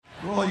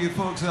For all you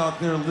folks out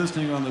there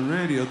listening on the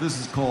radio, this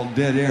is called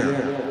Dead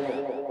Air.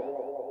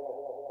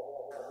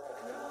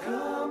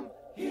 Come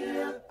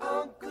hear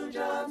Uncle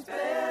John's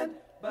band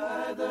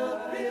by the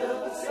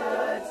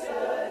riverside.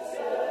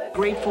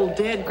 Grateful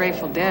Dead.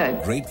 Grateful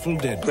Dead. Grateful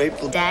Dead.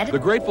 Grateful Dead. The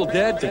Grateful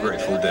Dead. The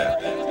Grateful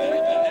Dead.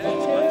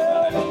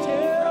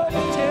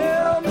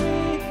 Tell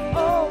me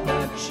all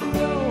that you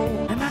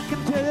know, and I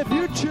can tell the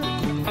future.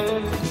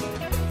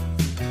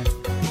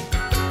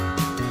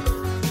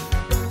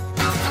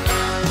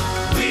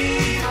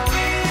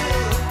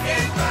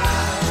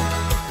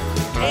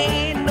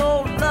 Ain't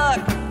no luck.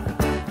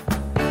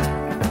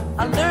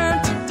 I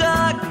learned to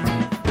duck.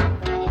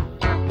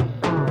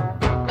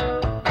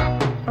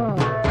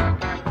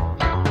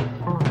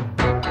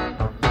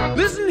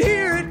 Listen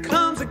here, it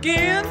comes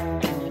again.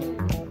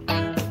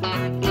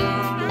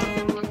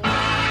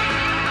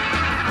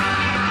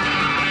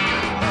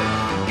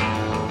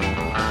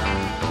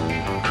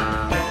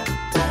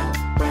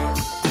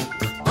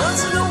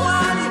 Once in a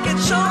while you get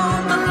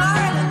shown the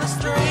light in the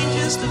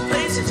strangest of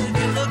places if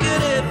you look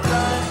at it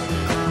right.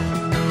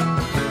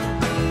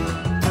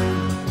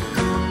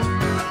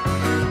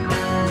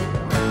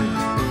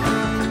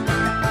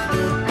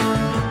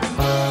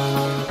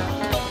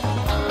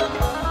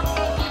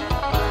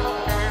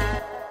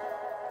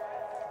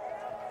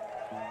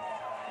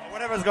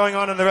 Whatever's going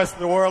on in the rest of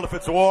the world, if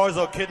it's wars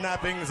or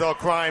kidnappings or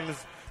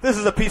crimes, this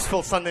is a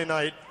peaceful Sunday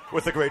night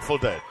with the Grateful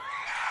Dead.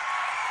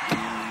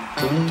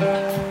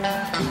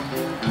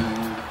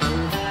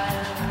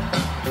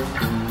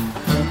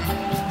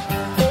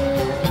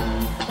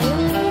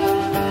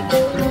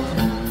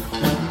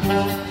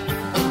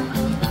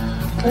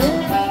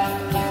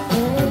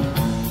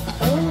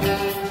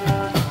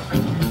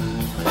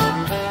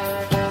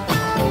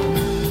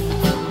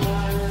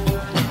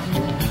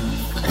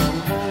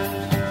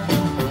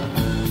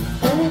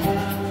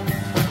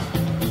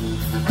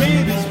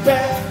 Baby's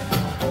back,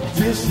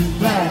 this is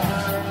black.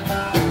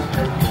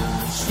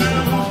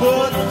 Silver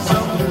buttons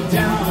up and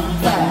down the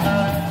back.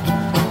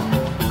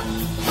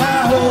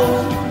 High ho,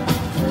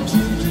 from 2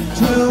 to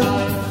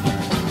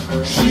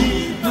 12. She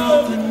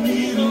knows the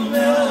needle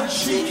now,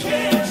 she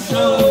can't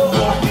sew.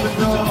 Walking the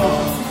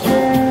dog,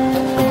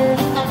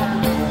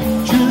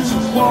 just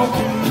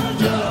walking the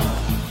dog.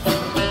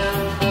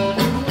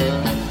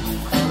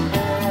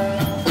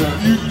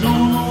 You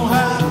don't know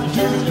how to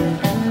do it,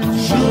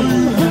 show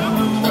you how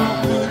to walk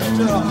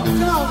the dog.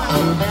 Come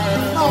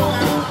on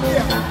now,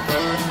 yeah.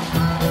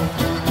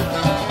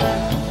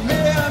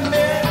 Man,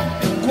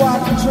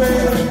 quattro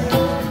trail.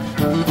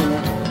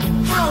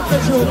 How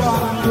does your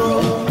body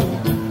grow?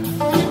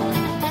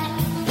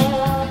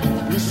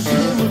 The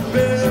silver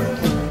bell,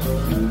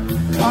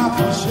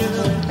 copper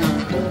shell,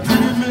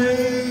 pretty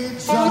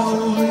maids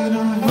all in a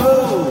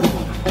row.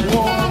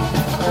 Walk,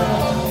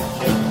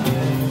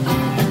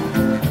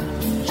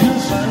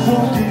 just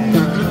walking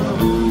the dog.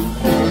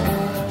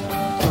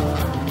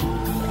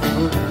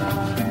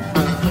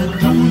 You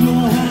don't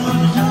know how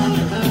to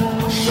do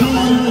it, show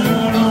you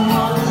how to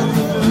walk the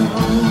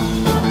dog.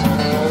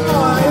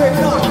 Oh, here it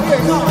comes, here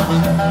it comes.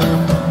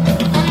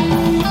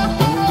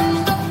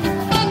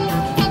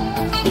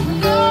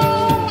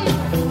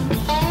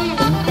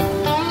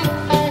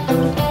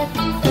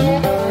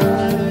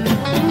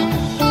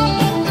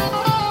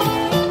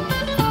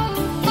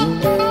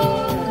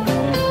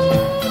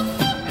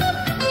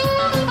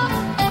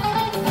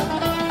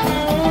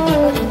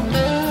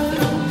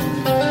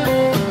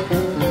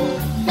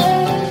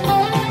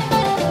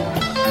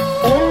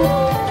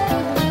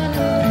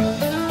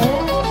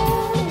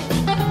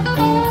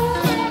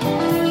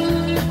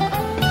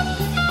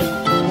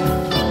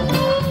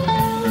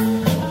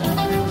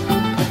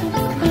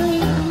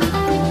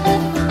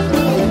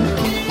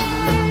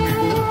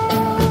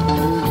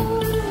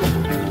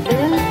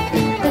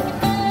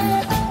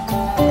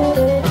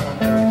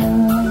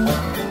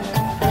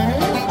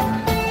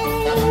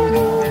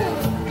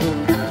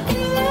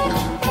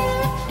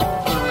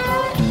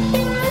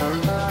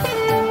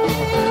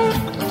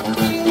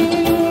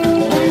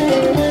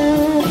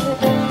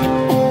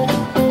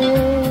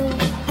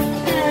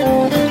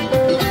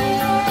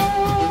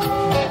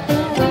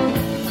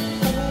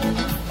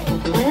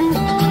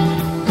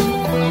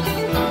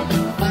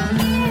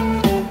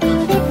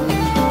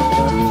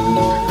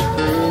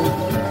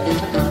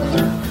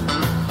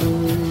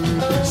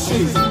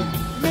 See,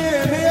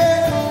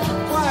 man,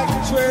 quack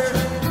trail.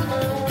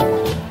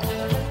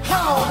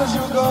 How does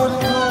your garden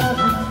go?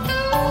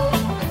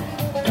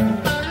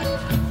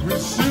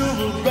 With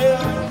silver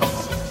bells,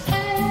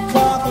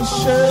 copper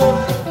shell,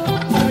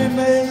 pretty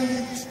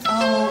maids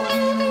all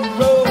in a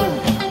row.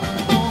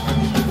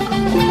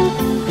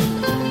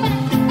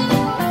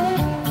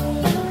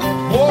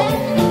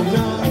 Walking the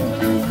dog.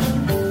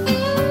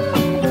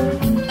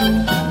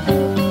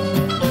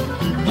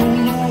 You don't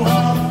know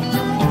how to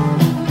do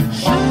it.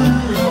 Show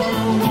you how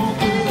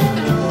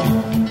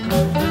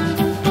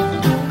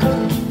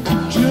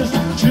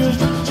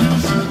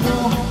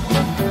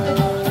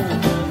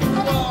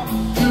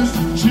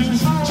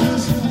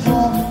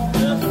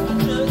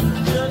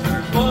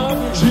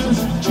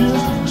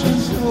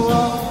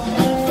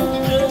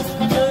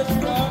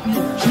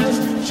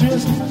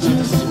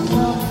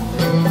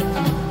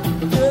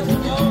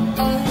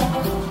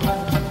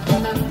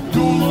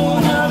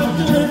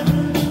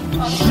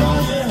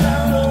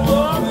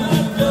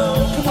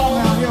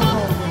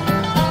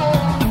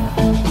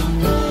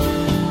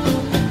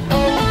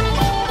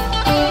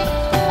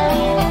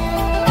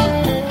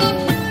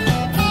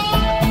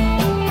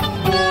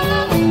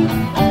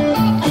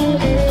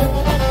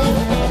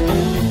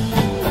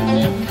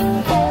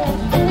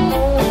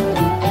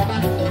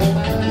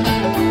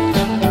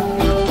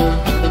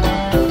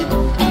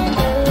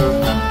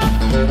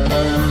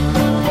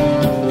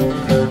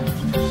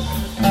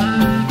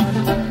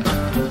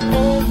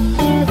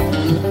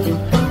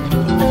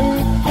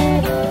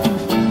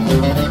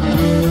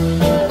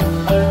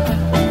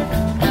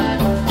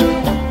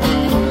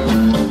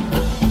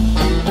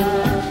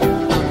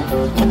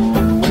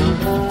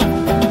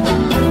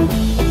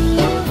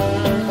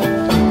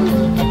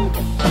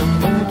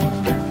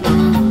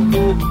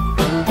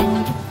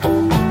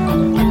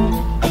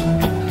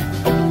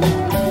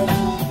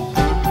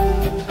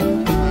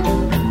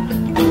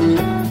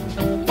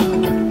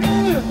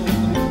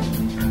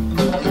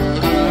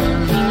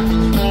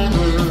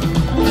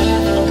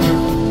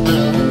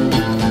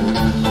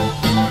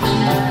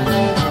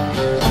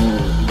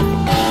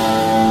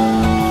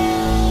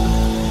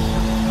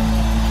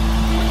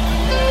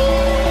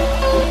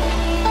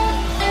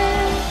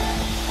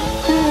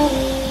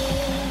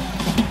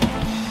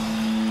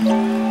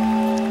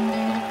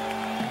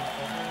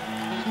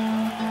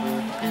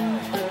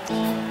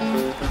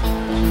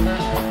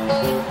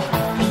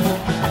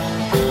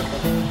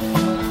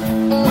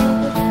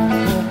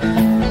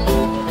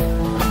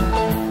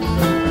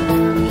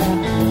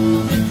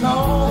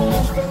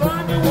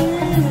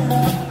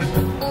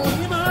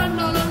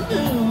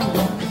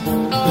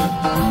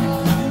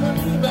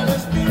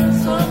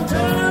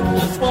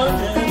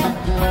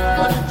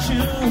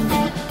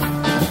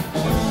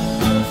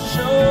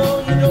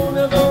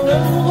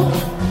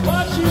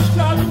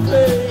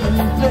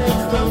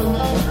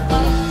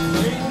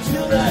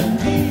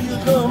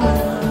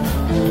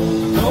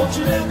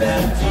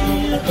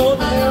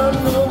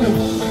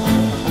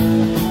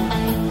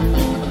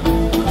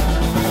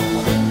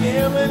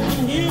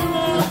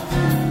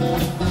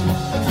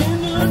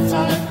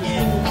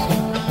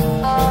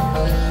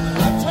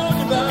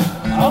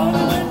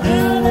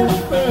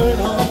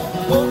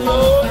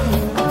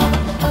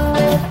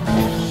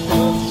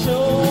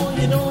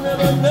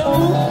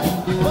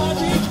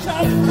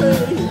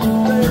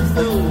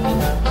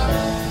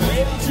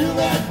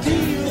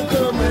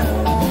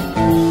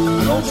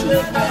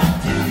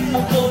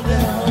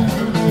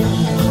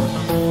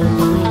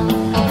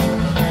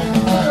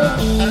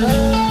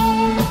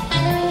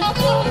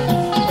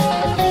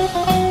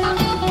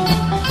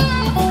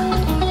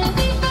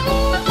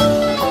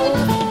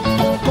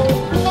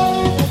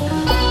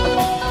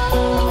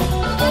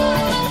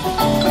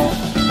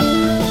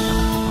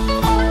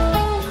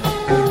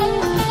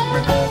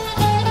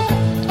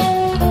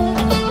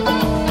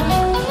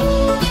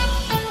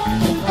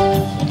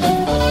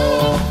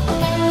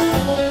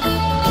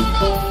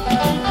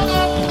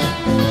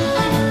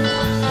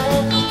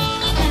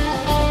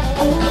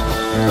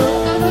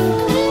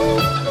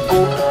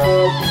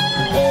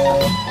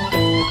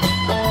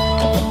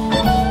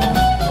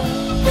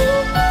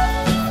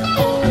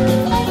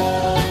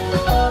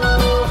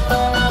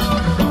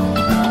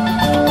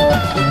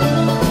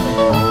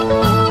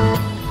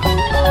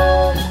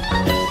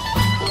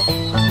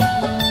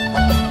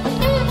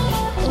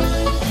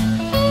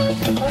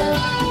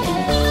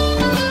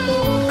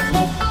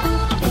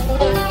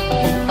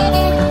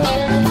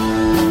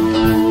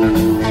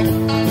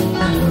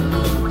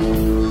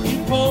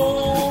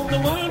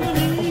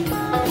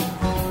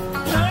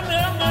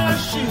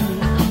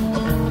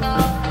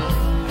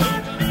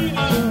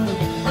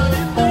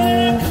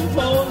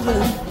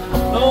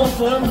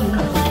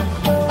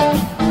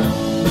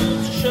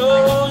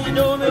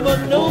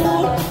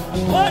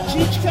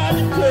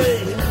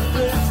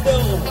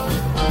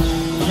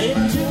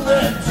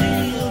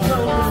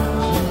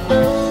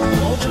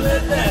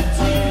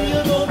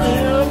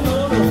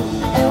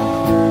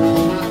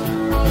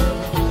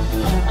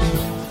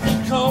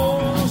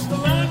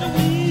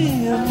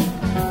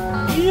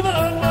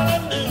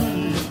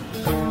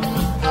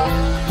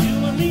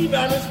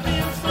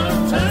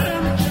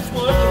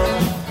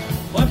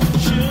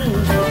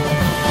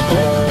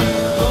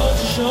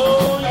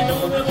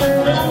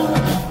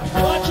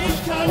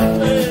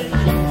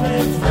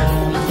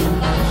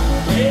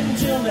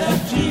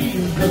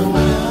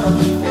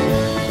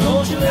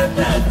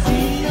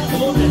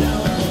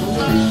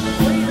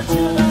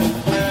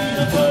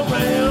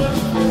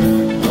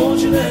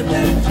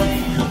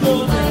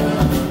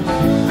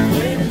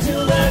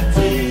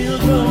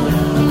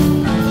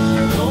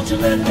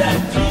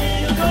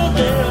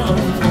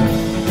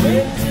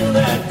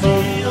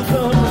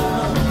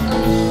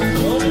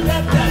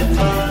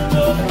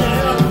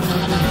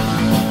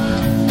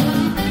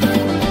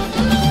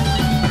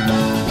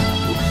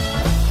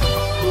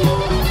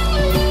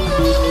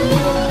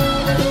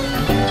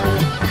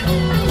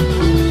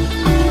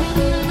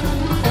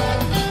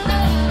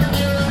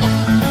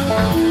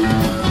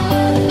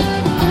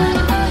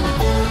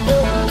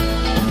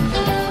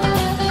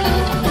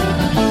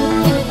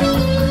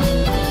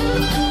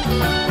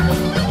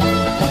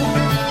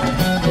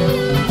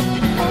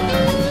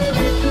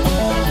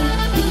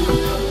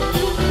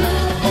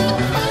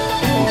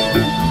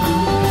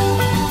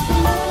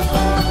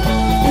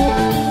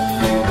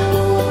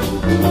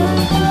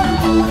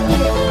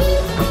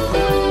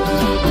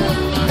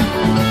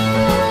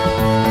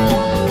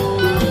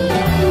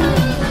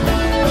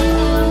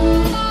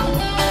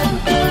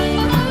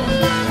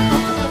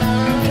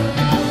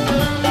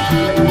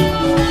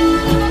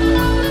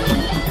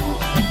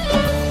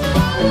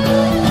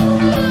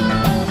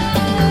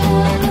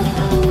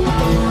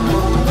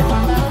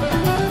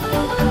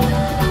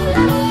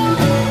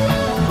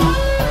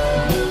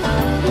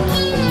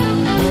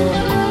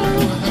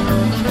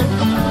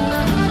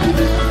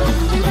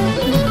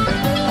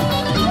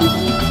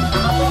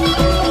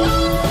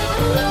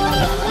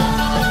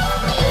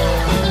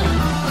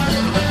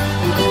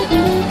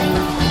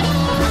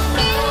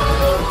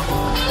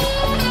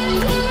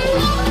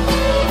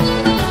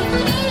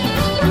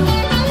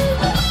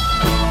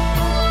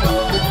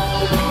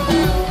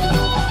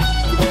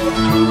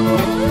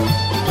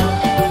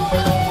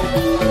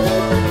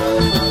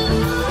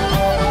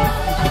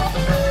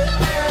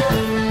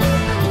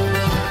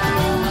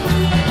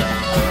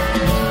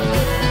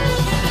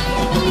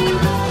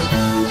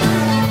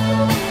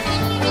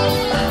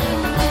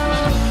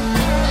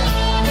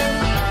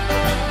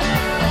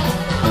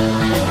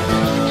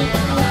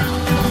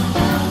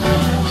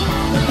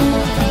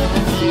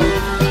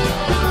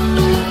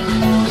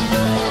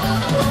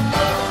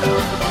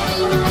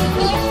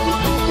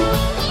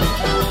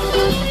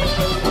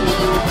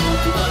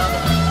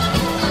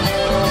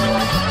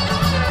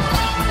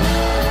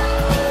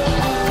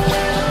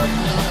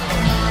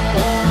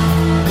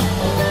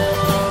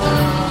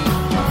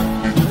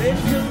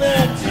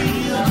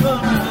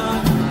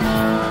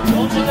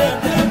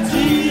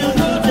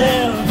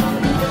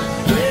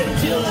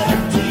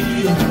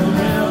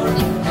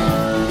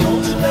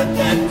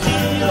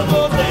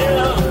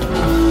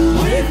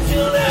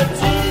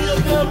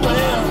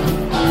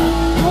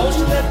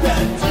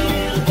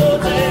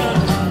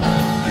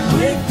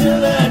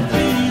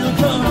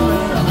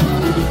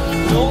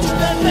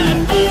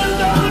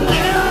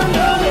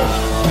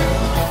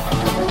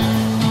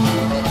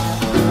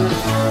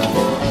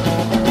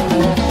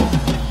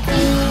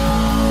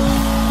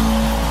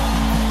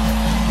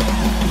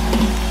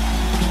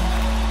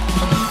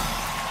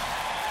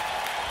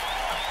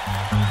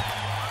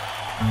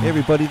Hey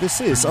everybody,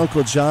 this is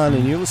Uncle John,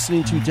 and you're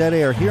listening to Dead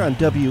Air here on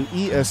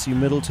WESU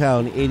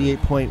Middletown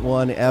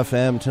 88.1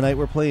 FM. Tonight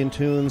we're playing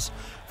tunes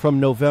from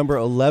November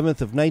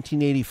 11th of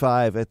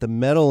 1985 at the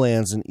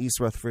Meadowlands in East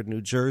Rutherford, New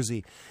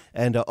Jersey.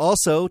 And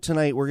also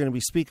tonight we're going to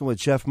be speaking with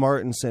Jeff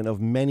Martinson of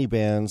many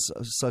bands,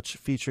 such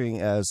featuring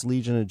as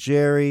Legion of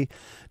Jerry,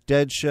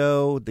 Dead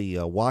Show, the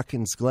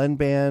Watkins Glen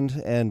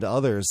Band, and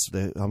others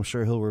that I'm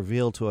sure he'll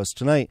reveal to us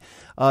tonight.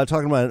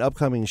 Talking about an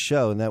upcoming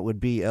show, and that would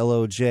be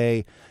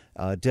LOJ,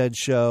 Dead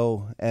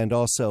Show, and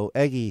also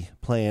Eggy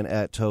playing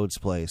at Toad's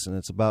Place, and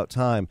it's about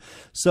time.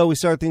 So we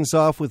start things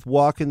off with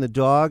Walking the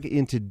Dog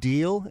into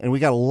Deal, and we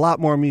got a lot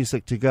more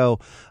music to go,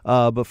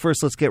 but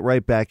first let's get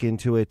right back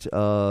into it.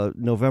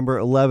 November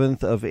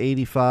 11th of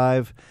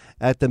 85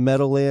 at the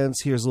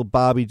Meadowlands. Here's little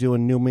Bobby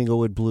doing New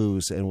Minglewood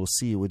Blues, and we'll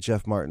see you with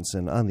Jeff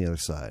Martinson on the other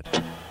side.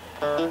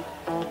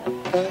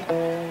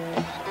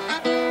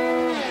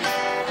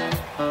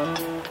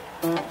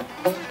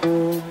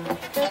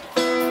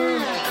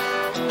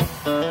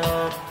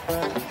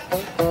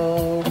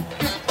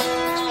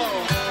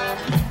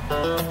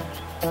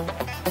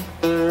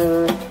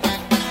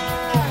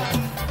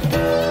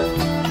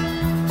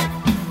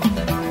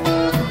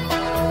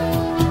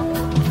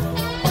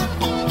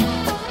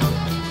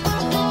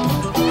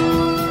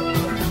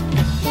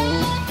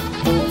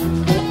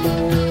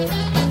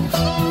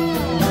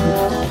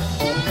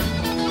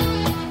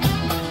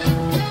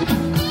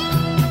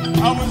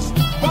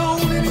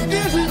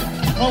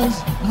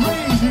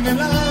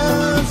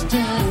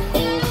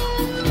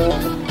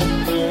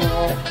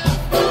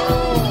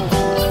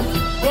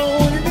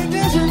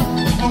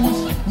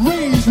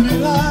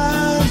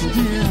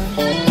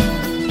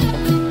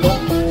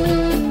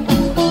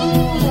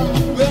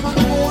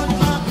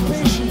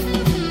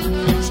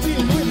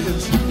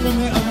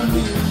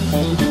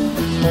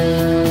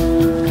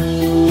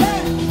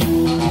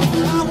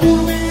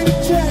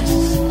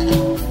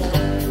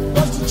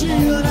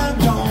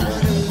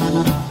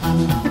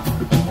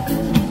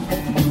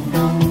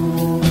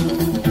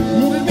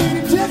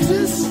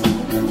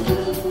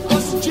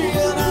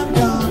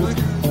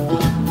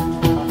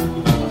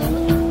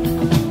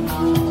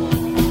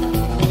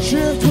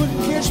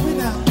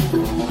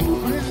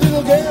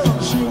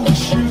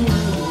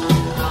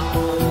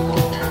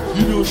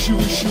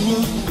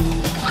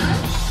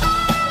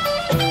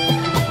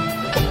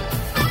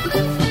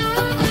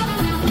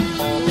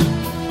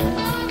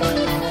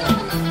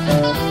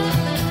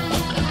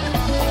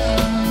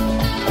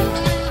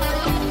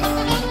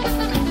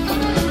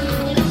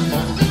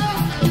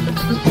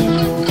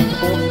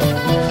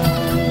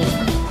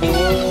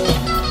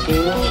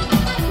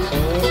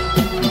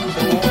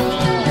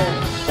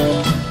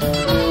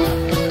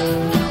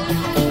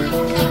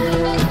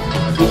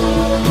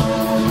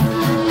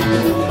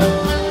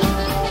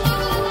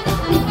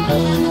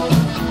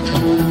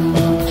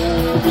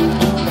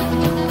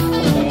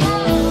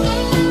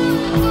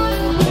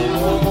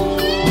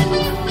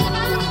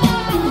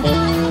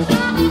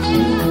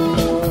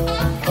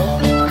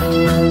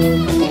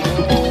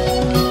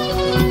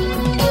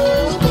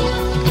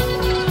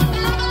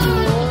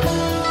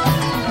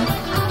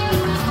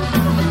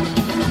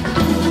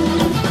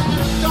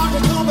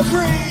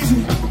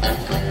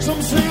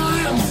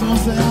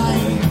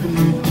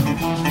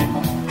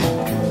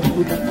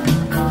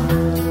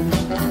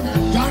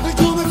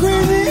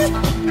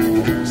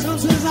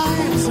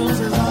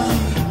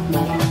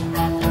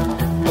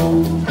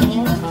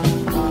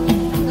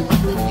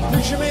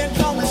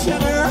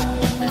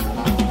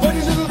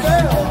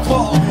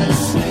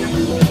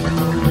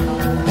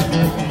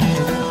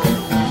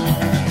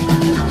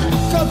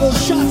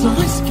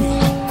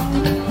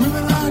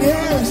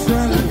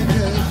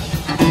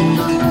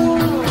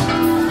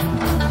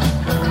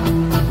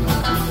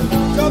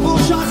 Couple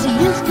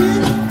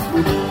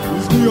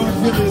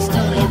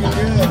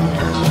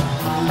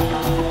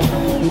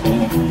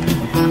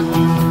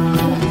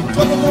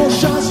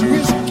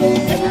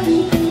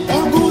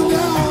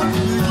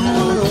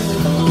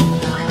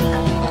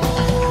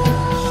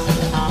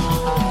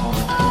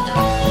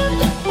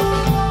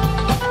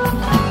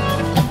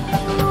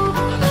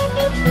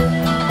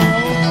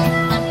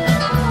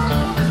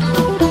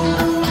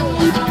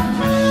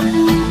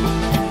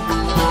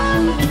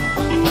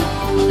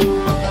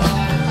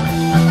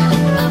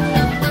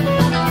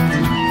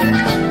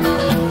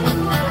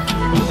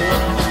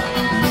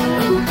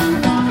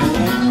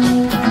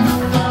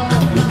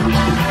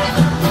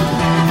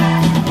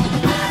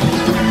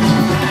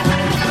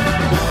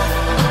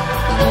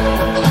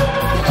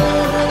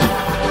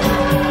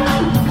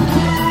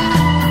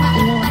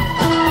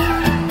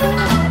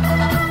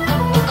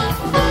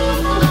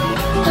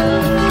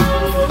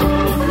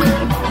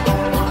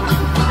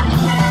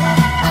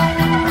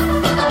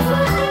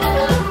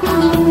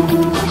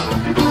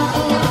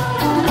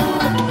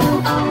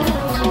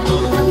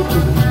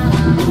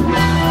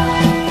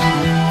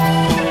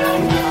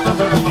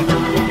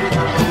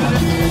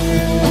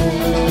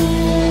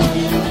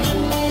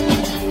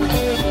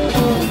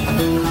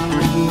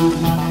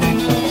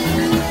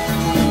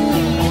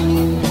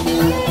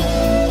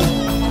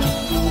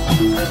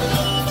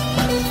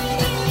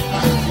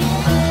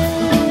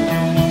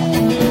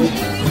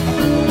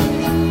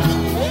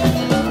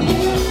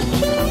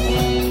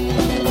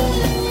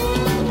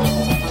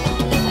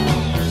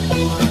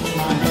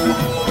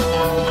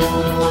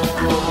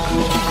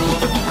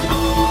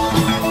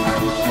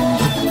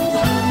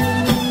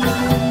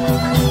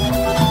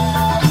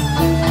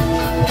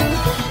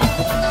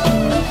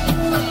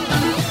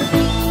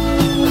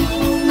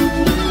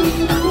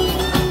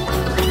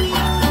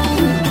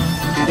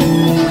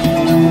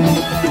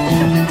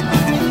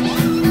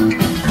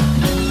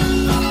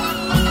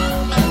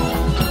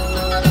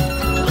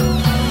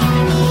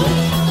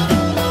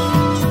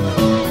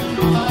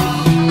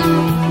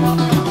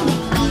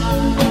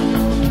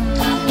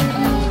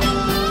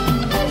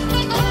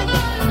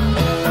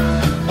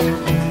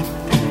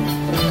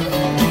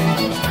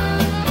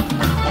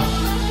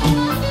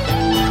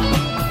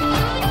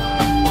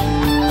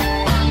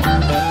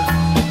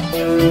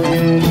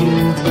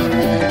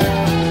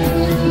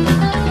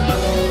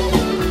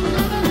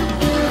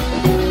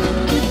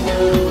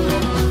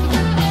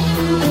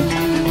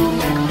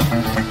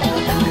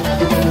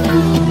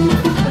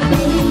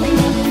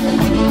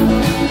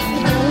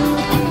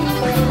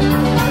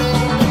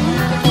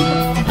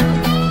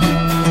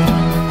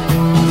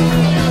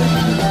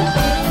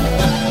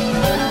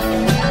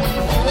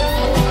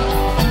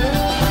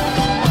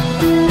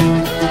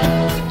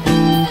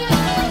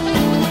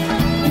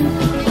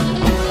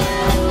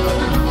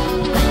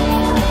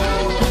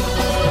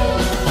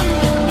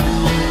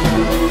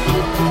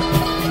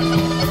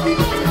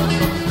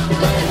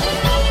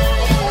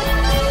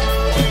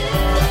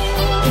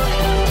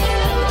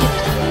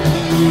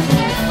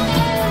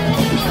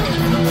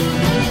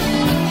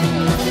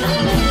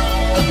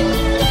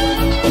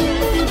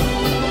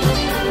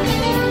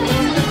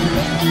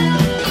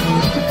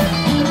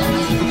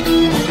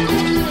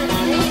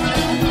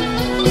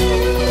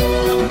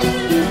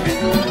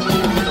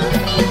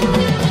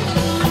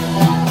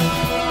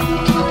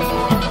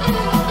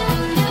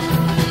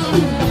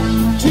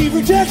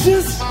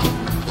Texas.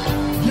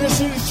 Yes,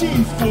 it's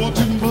cheap for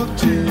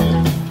Timbuktu.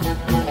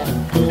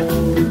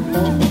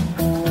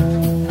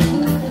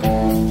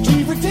 G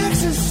for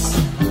Texas.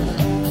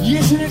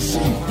 Yes, it's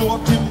cheap for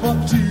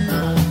Timbuktu.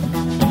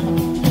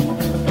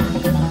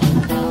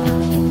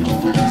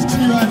 It's T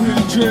right here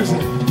in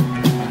Jersey.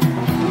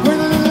 Where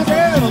the little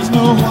girls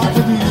know what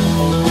to do.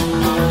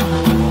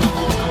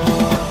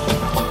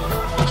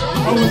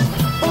 I was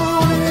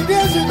born in the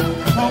desert.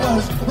 I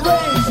was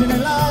raised in a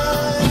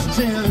lion's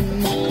den.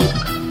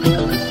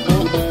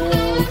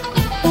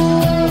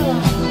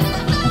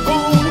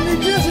 Born in the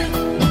desert.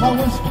 I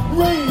was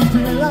raised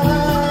in a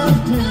lion's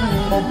den.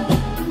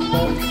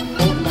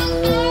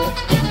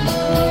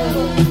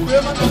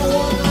 Well, my number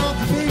one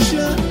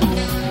occupation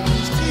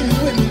is stealing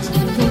witness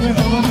for the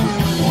hell of a man.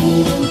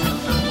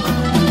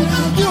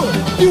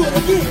 Do it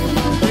again.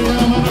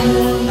 Yeah, my number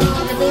one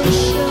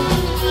occupation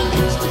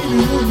is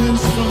stealing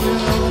witness for the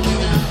hell of a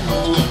man.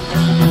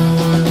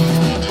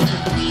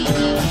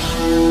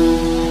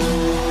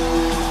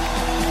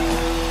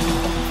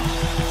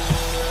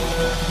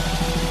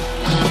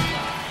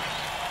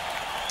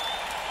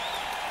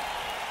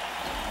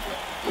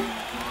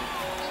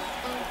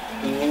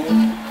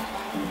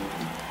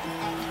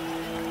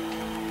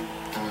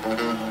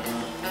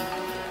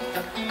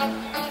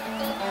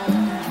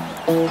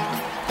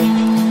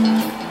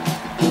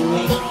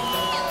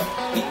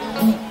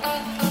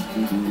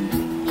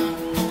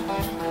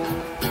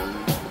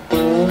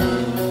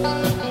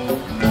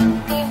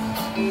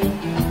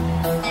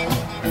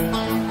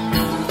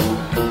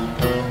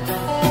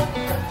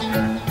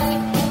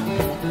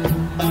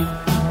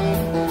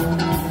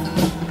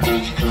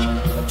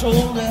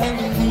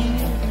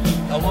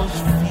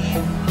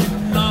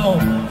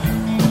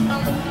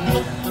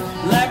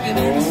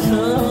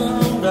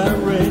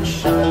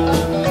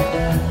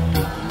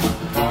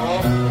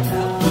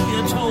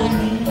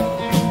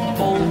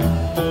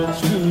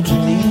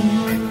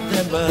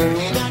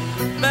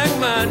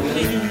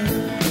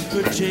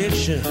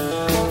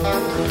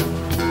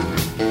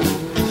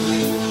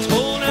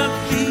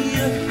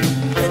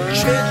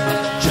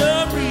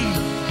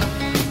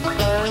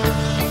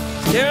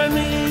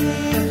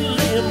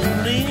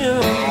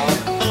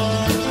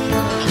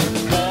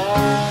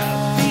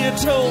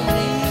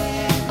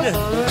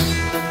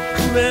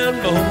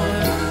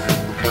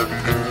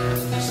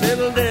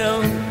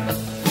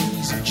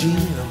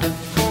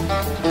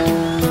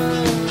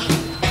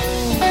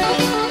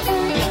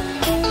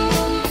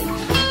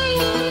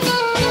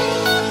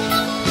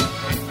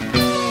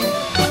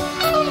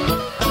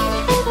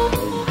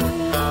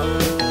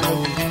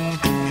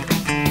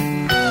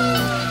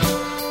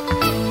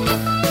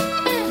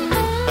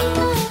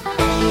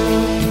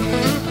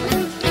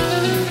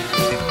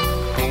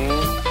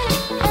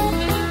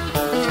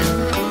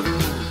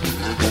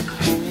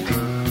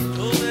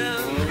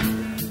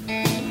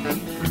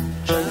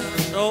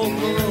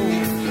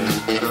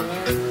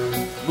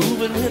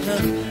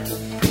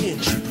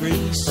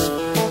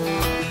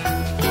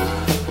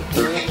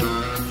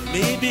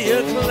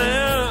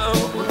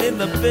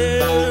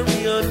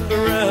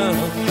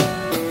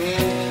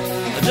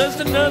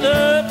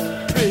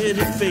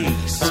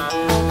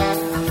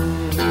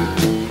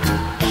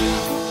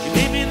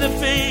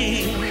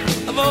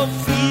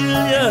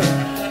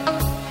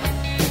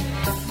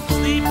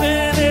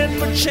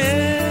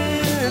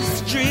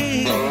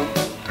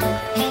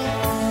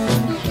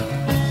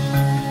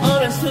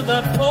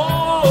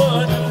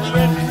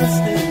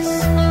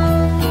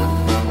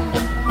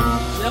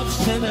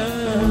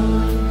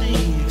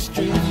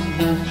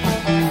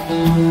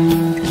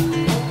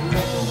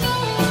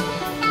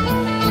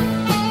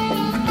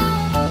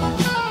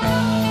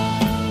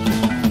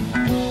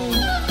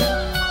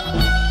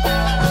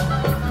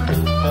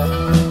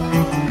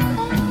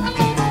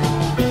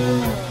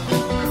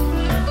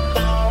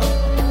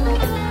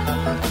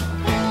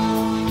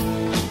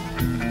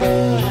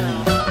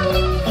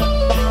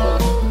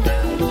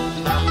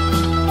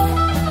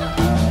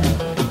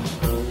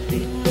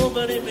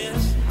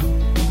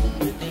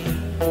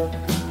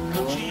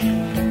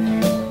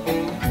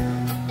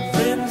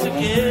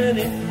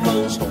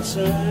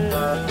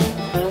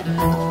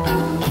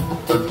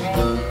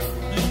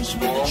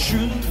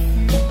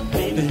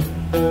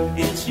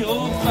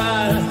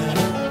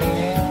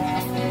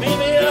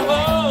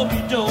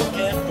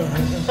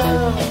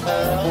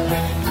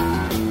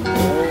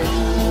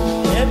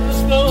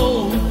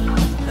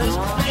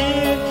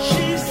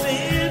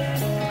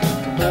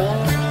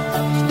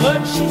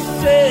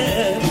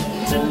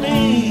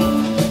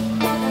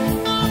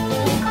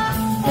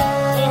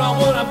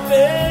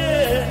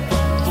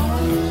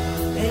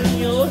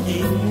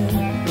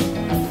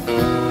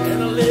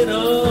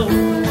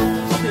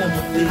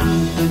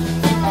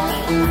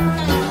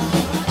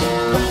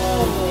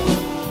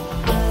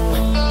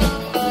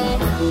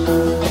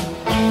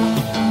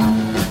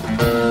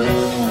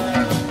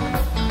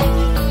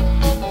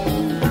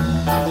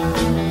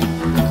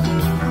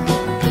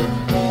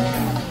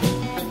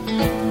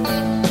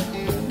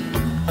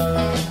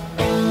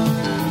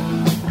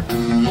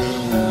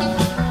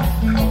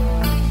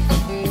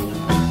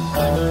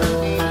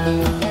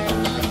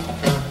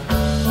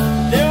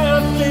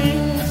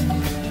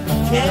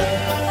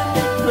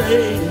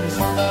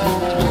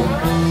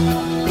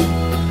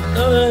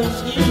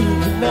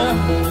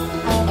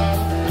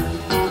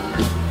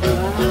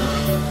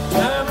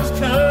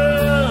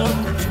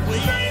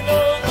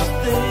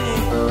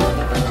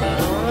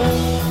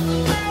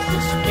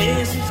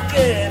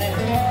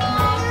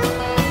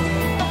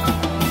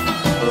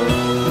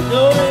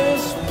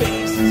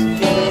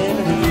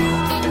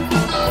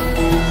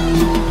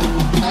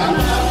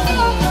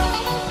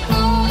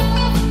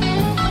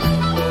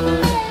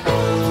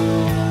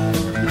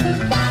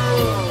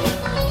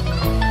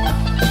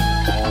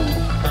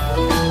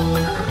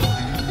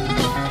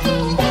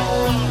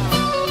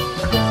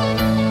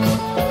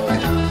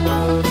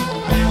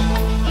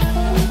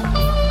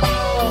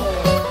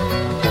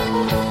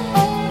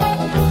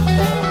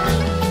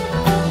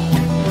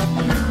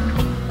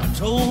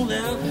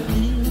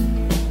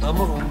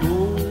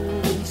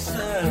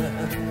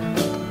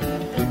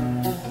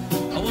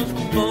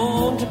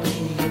 born to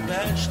be a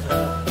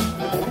bachelor.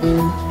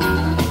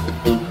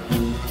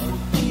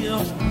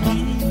 Feel me,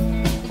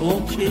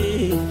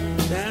 okay,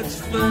 that's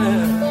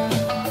fair.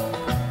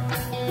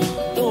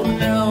 Oh,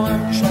 now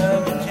I'm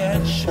trying to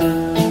catch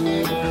you.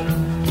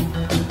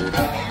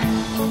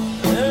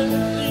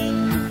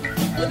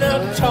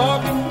 Without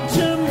talking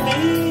to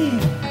me,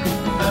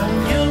 I'm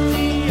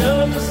guilty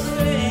of the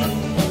same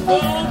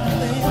old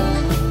thing.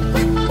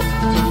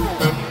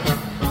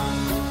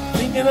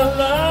 Thinking a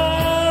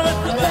lot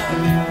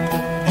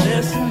about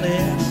this and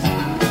this,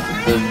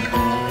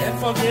 and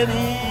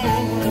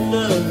forgetting the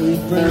love we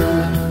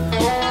bring.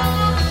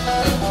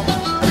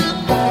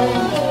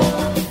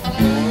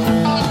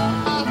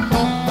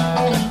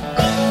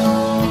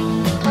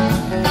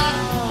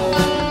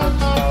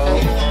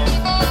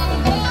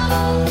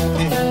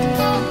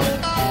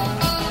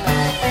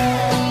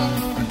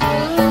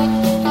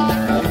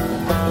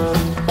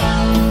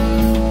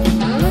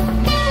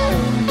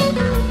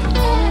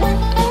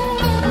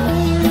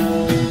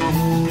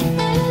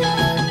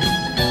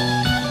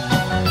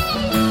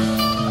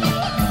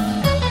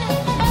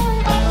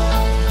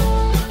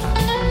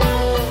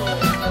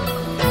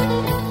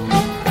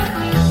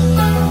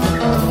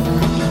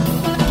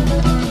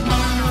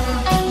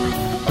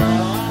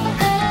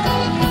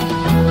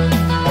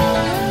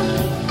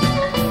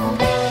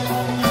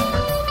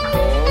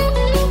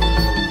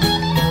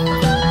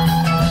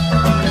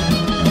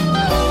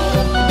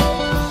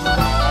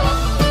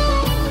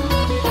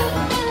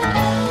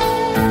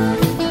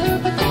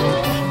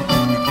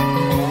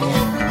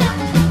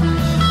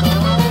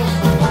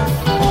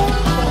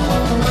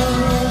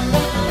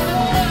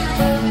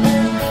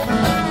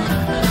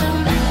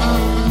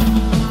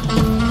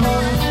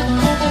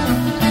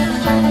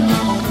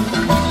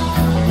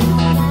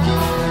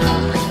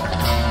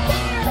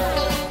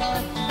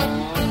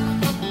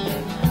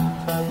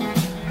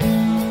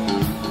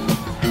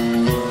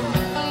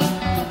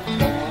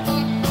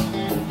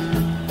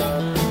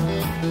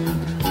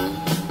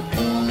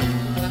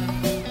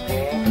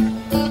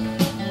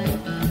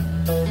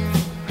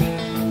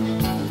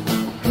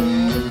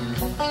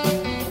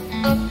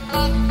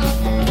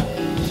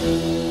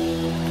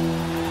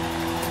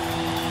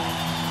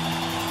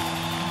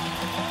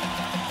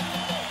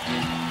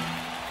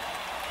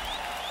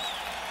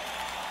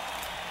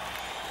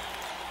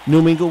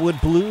 New Minglewood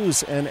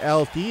Blues and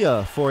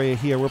Althea for you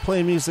here. We're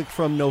playing music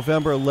from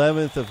November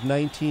 11th of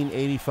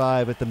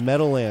 1985 at the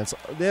Meadowlands.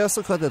 They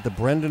also call that the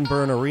Brendan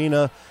Byrne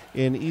Arena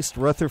in East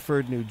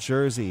Rutherford, New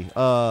Jersey.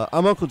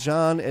 I'm Uncle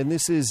John, and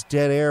this is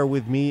Dead Air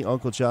with me,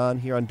 Uncle John,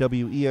 here on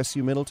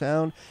WESU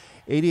Middletown,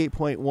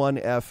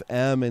 88.1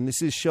 FM, and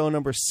this is show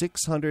number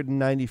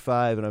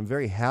 695, and I'm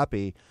very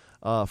happy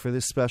for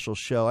this special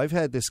show. I've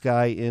had this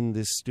guy in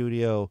this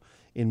studio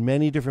in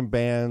many different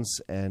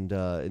bands, and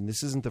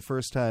this isn't the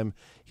first time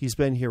he's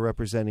been here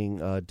representing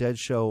Dead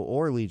Show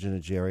or Legion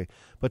of Jerry.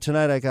 But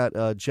tonight I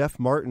got Jeff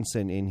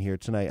Martinson in here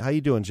tonight. How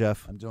you doing,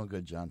 Jeff? I'm doing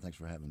good, John. Thanks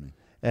for having me.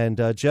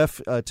 And Jeff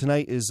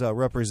tonight is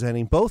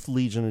representing both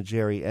Legion of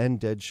Jerry and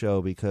Dead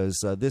Show,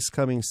 because this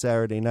coming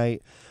Saturday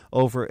night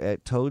over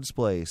at Toad's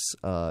Place,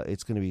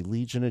 it's going to be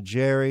Legion of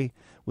Jerry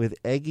with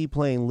Eggy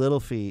playing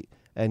Little Feat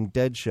and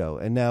Dead Show.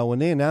 And now when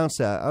they announced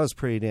that, I was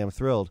pretty damn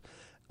thrilled.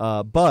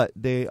 But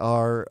they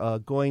are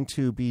going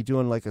to be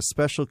doing like a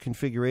special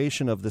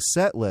configuration of the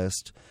set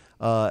list,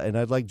 and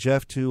I'd like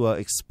Jeff to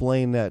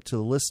explain that to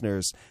the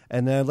listeners.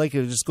 And then I'd like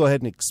you to just go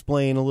ahead and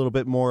explain a little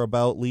bit more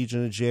about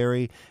Legion of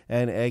Jerry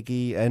and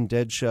Eggy and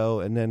Dead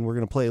Show, and then we're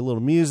going to play a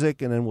little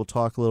music, and then we'll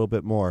talk a little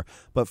bit more.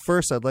 But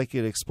first, I'd like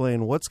you to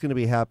explain what's going to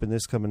be happening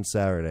this coming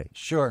Saturday.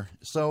 Sure.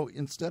 So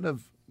instead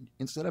of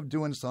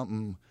doing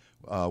something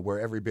where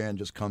every band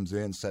just comes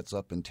in, sets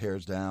up, and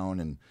tears down,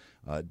 and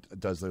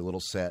does their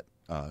little set,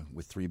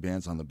 with three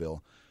bands on the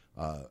bill.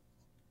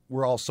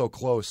 We're all so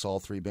close,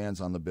 all three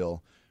bands on the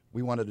bill.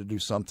 We wanted to do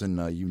something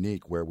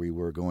unique where we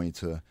were going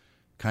to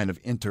kind of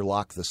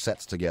interlock the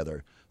sets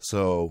together.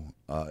 So,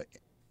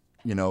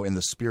 in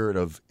the spirit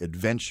of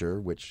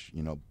adventure, which,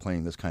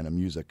 playing this kind of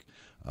music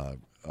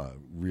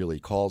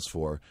really calls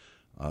for,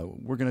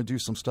 we're going to do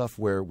some stuff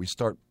where we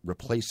start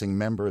replacing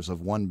members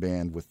of one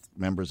band with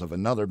members of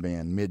another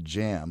band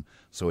mid-jam.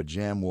 So a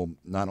jam will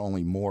not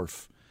only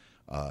morph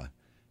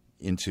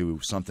into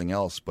something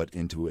else, but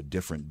into a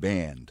different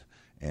band.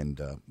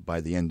 And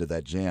by the end of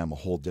that jam, a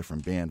whole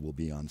different band will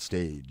be on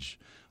stage.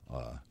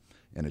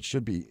 And it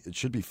should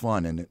be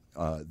fun. And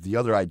the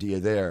other idea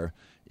there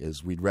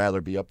is we'd rather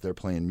be up there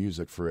playing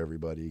music for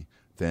everybody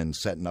than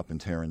setting up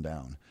and tearing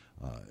down.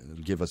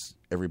 It'll give us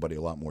everybody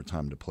a lot more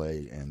time to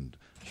play, and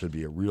should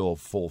be a real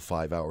full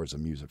 5 hours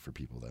of music for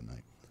people that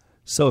night.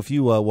 So if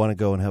you want to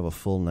go and have a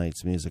full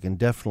night's music and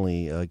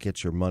definitely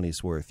get your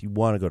money's worth, you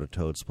want to go to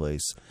Toad's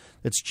Place.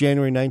 It's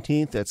January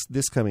 19th. That's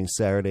this coming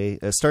Saturday.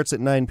 It starts at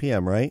 9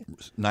 p.m., right?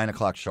 9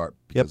 o'clock sharp,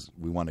 because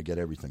we want to get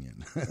everything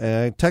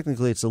in.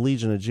 Technically, it's a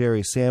Legion of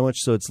Jerry sandwich,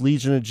 so it's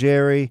Legion of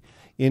Jerry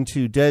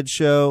into Dead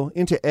Show,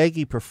 into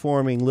Eggy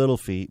performing Little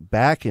Feat,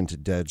 back into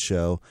Dead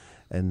Show,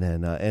 and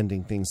then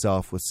ending things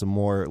off with some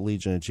more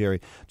Legion of Jerry.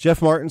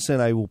 Jeff Martinson,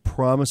 I will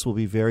promise, will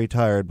be very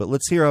tired, but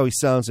let's hear how he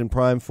sounds in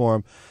prime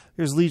form.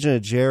 Here's Legion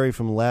of Jerry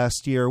from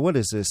last year. What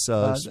is this?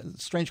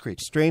 Strange Creek.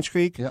 Strange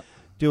Creek? Yep.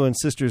 Doing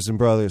Sisters and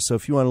Brothers. So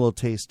if you want a little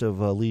taste of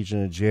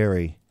Legion of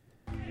Jerry,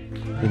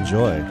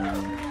 enjoy.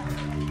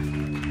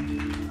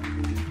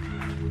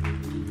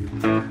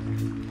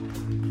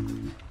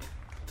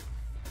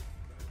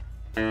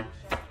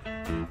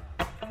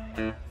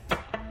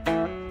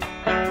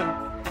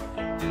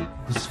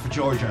 This is for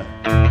Georgia.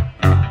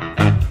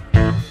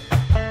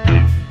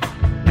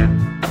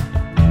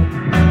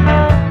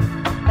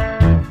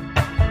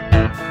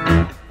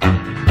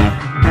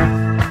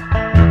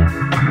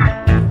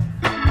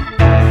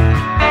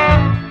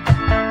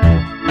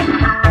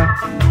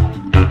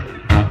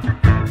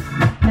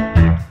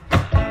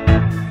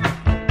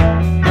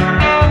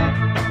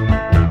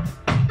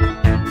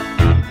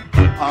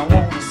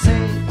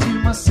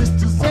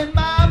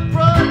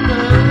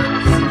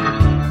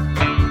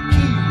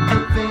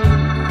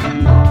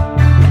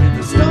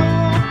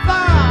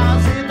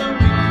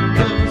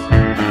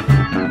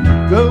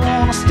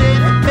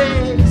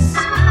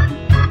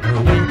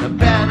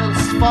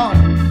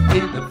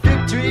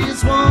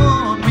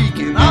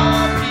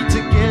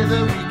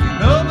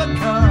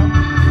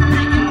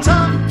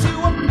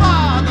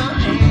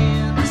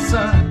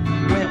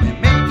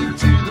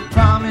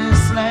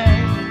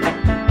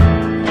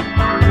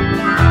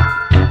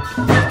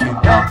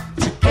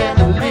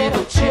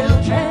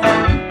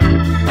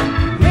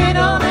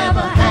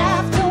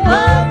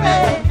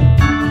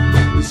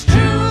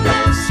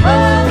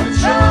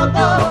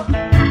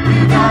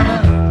 We got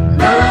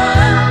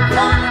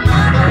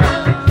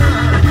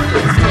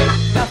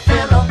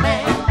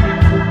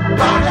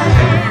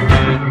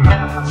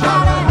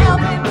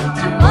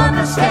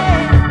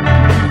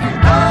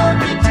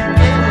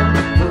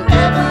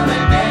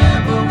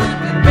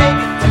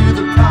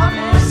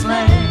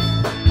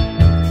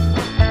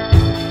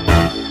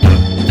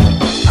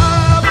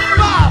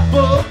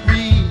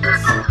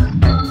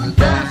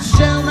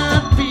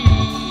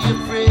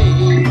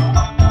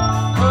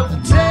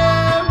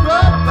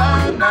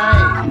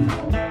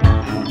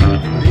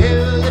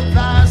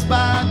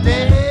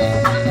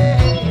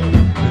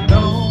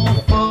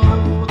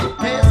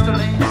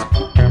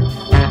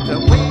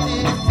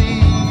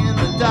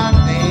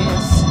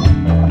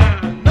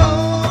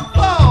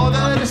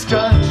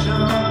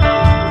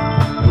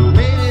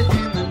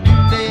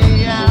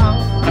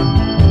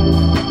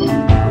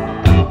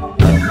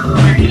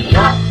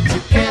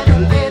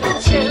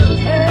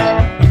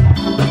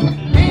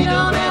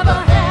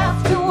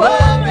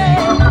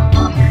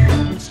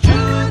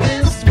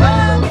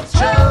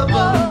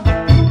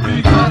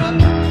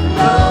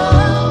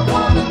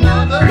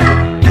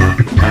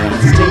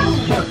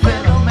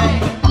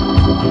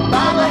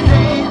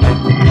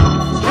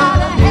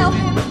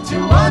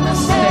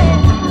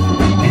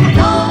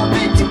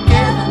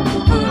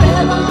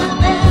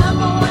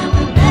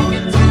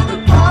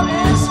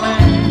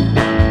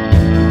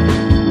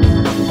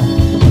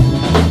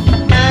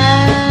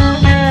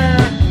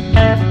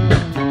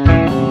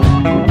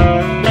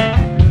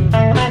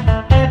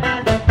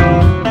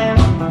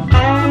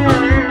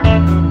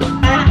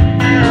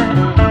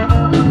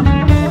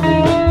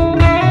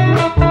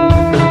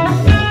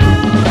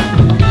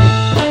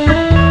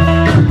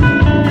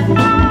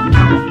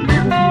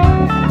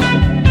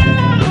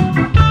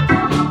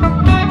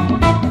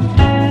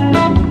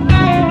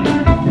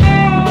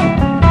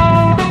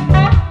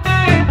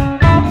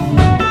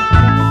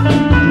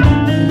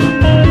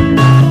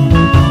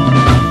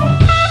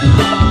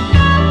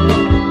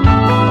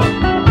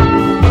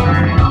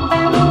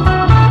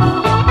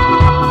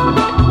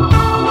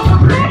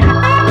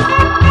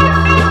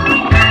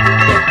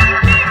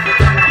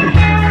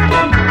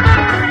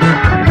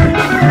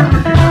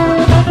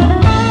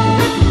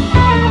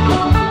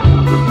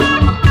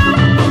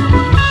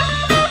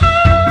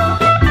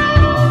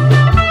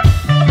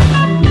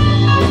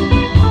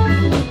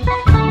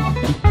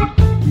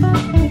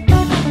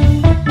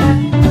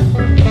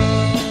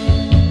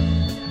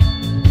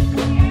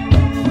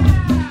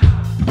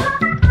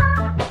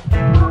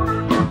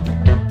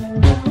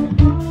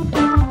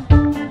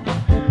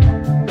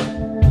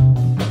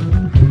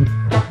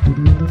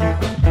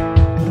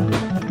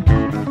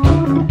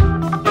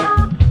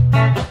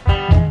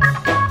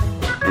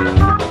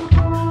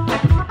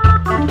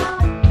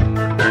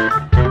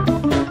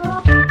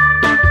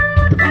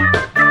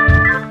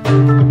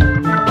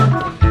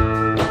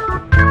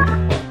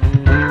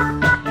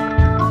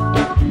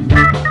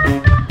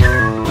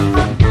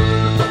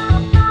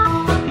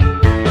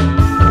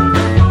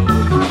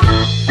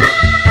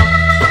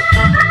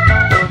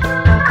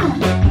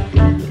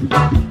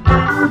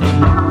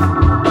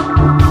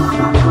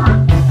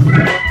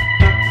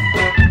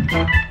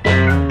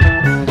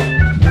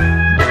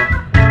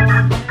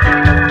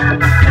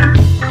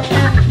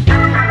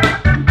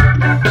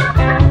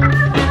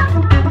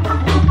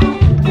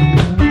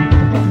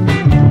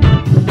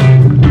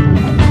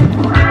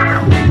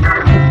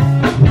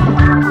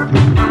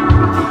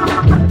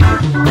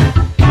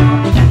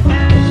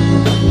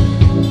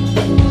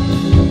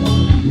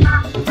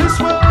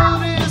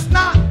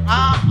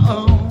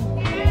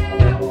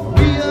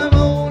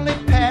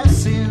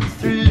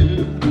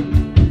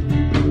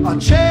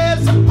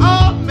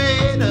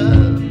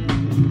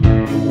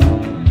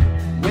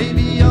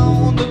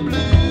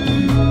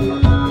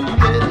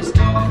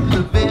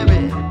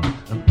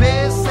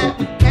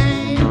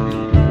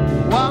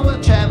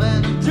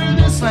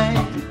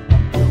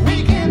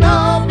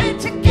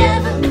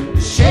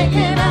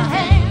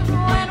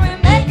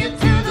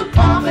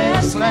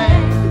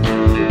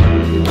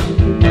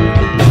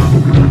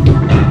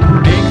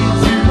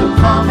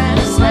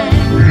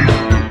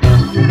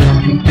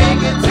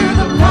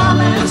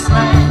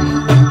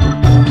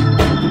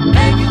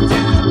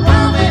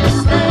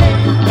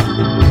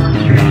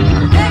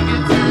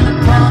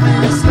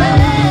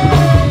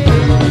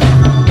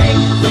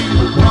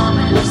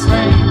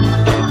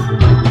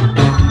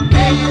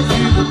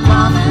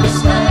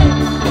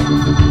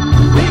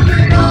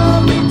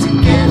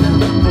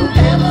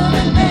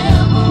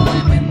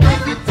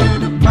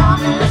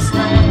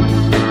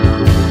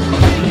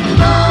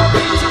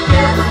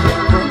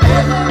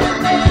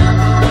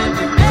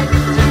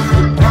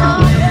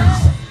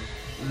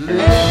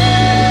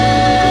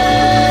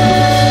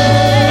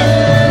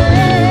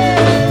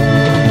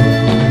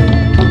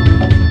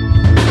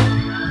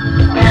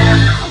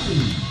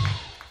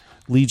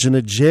Legion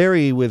of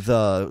Jerry with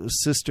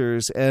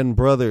sisters and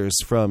brothers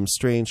from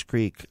Strange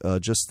Creek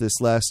just this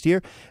last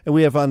year. And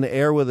we have on the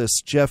air with us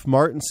Jeff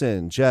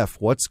Martinson. Jeff,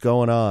 what's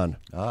going on?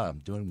 I'm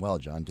doing well,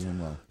 John, doing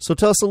well. So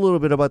tell us a little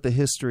bit about the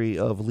history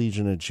of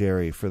Legion of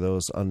Jerry for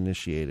those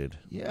uninitiated.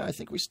 Yeah, I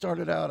think we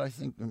started out,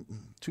 in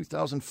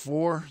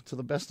 2004, to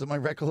the best of my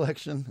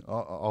recollection.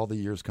 All the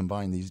years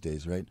combined these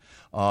days, right?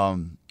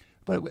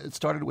 But it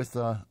started with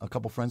a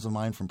couple friends of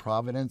mine from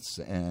Providence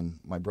and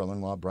my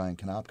brother-in-law, Brian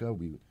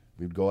Konopka.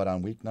 We'd go out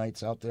on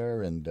weeknights out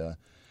there and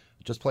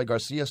just play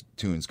Garcia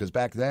tunes, because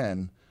back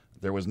then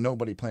there was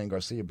nobody playing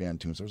Garcia band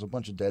tunes. There was a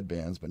bunch of dead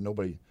bands, but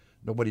nobody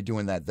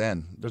doing that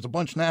then. There's a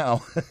bunch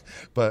now,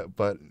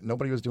 but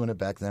nobody was doing it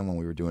back then when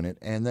we were doing it.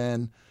 And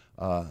then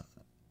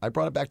I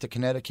brought it back to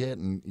Connecticut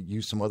and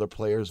used some other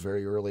players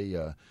very early,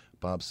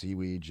 Bob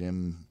Seaweed,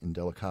 Jim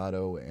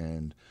Indelicato,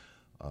 and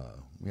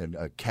we had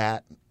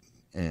Kat,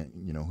 and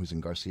who's in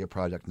Garcia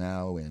Project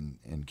now,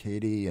 and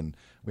Katie, and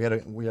we had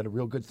a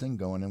real good thing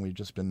going, and we've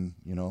just been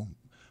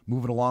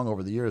moving along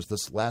over the years.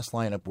 This last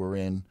lineup we're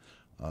in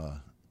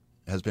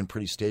has been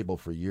pretty stable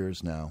for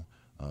years now,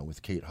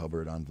 with Kate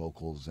Hubbard on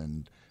vocals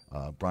and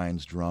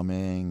Brian's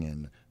drumming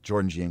and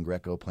Jordan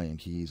Giangreco playing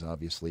keys.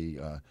 Obviously,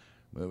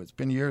 it's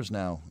been years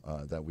now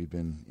that we've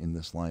been in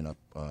this lineup.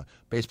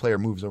 Bass player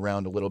moves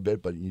around a little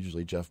bit, but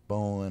usually Jeff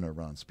Bowen or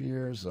Ron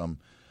Spears.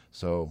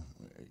 So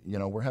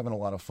we're having a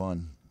lot of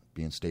fun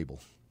being stable.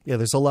 Yeah,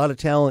 there's a lot of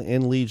talent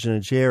in Legion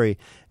of Jerry.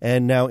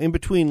 And now in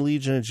between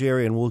Legion of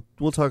Jerry, and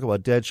we'll talk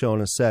about Dead Show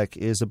in a sec,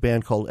 is a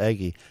band called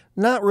Eggy.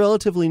 Not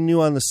relatively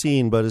new on the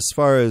scene, but as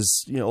far as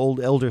old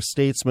elder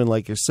statesmen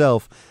like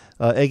yourself,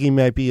 Eggy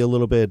might be a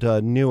little bit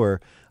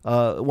newer.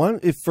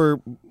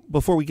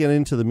 Before we get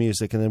into the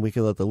music, and then we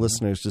can let the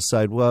listeners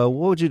decide, well,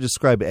 what would you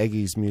describe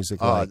Eggy's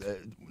music like?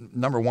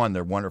 Number one,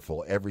 they're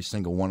wonderful. Every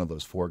single one of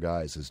those four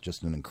guys is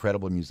just an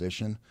incredible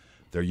musician.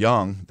 They're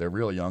young. They're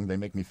real young. They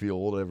make me feel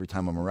old every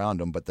time I'm around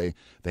them, but they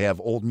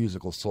have old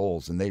musical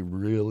souls, and they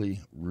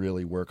really,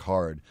 really work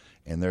hard,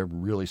 and they're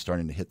really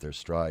starting to hit their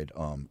stride.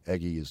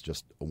 Eggy is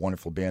just a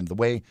wonderful band. The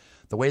way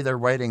they're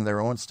writing their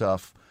own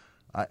stuff,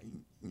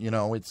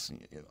 it's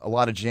a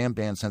lot of jam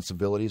band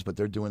sensibilities, but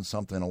they're doing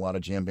something a lot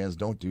of jam bands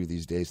don't do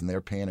these days, and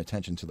they're paying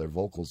attention to their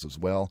vocals as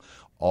well.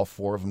 All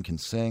four of them can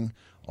sing.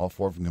 All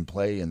four of them can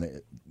play,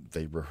 and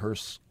they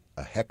rehearse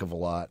a heck of a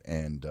lot,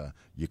 and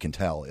you can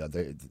tell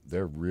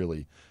they're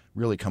really,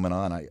 really coming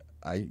on.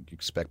 I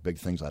expect big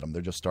things out of them.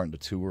 They're just starting to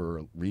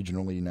tour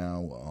regionally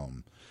now,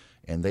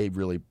 and they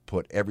really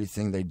put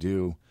everything they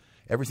do,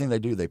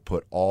 they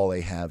put all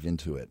they have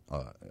into it.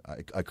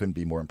 I couldn't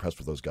be more impressed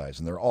with those guys,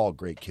 and they're all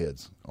great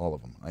kids, all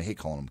of them. I hate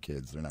calling them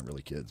kids. They're not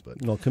really kids,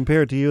 but well,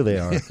 compared to you, they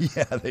are.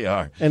 Yeah, they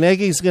are. And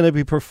Eggy's going to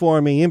be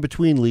performing in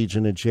between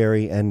Legion of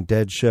Jerry and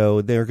Dead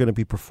Show. They're going to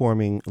be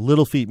performing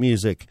Little Feat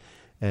music.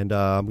 And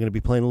I'm going to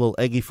be playing a little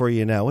Eggy for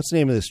you now. What's the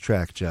name of this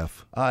track,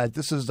 Jeff?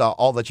 This is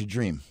All That You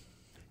Dream.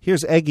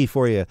 Here's Eggy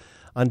for you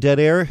on Dead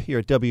Air here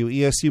at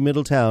WESU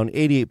Middletown,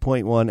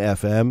 88.1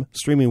 FM,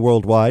 streaming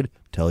worldwide.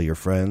 Tell your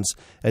friends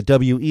at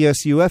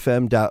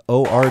WESUFM.org.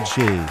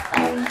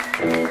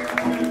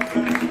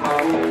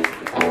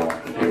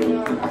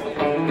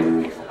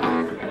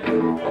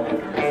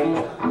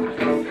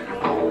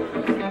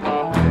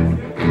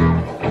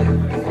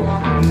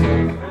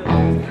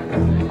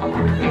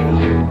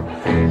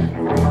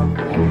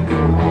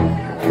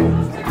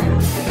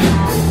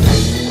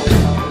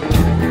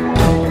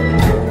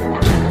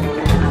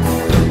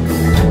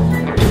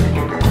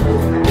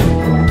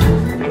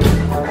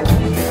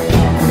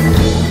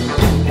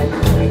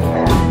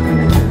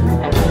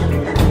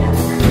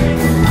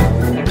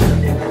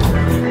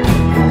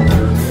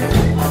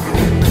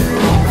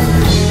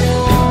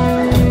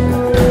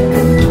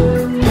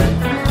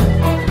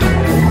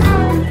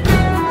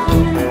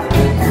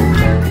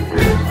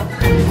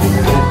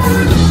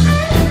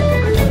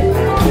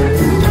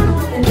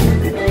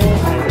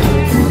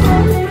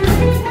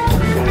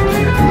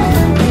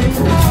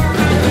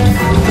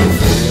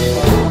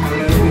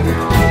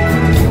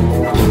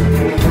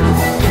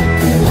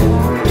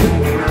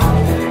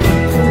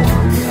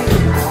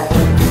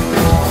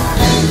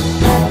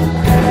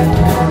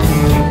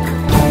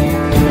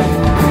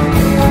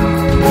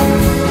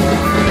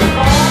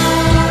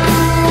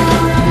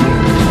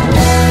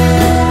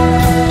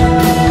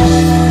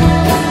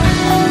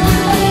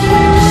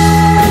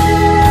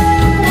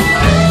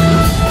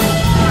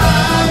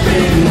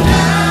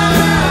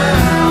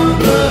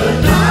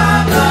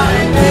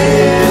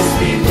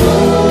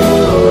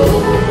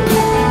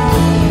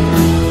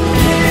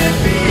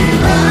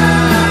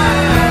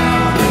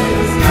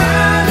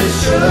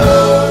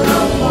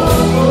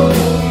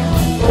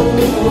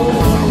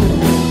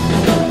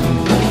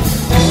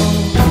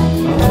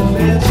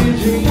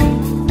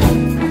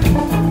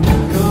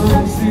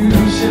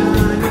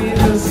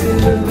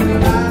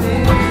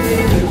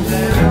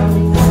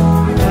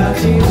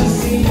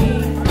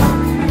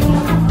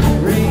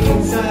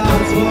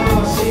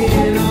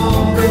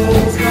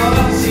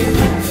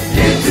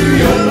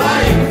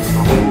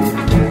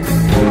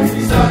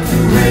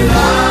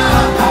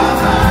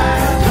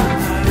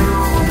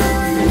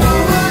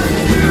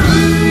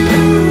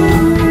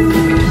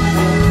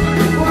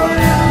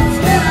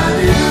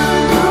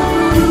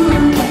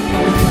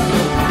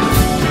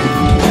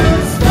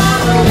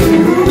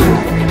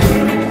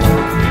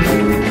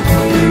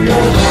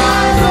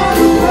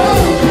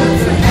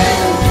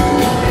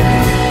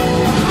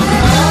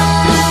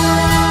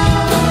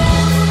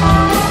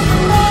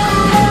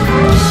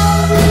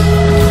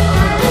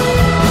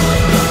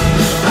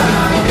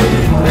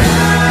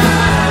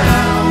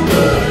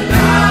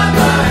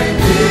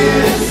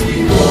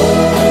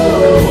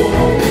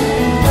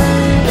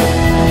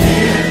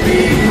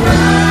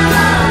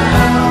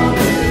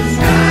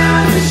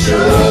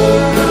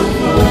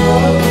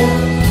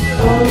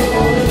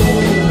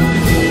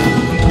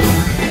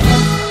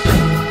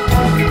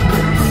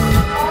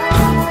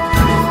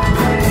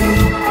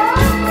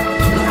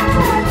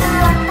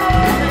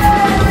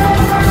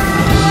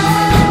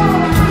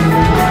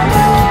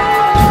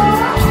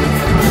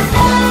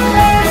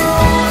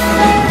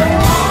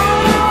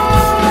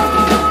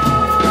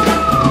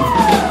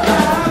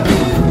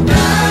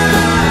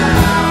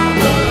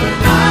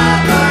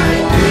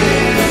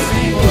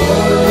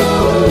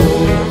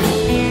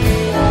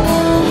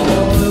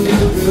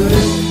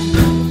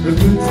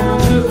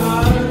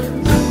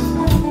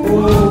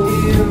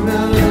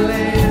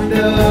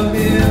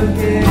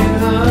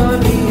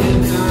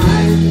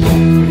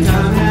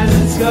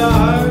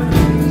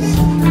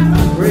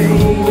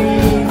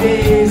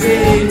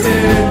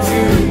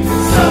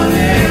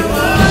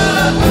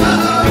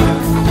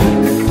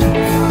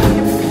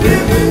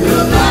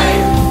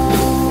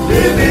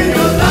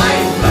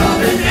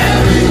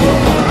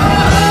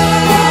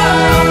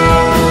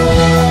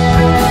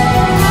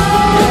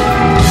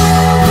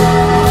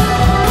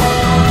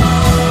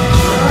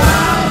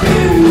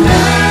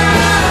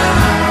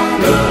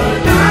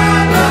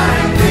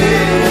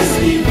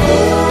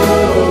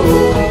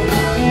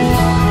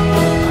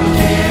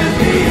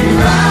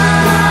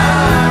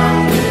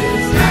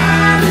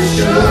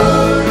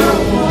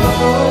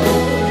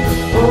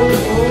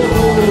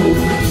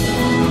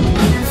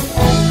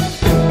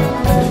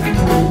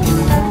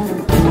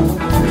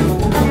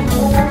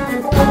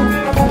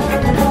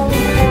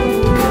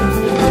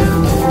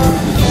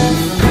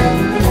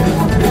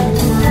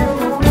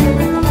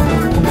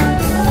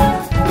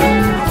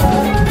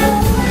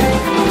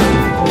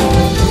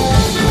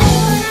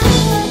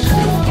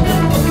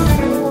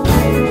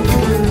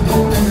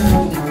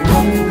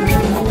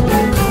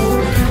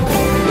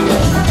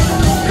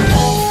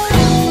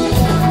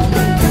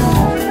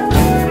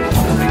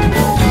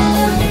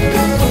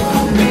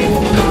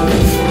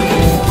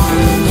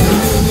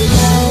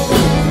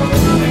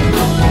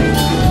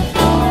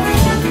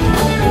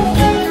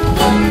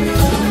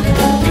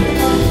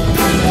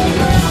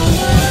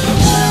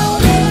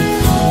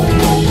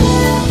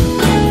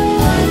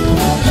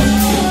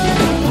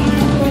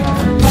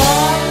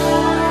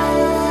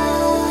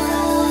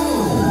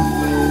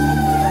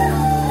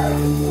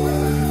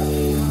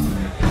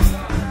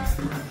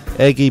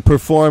 Eggy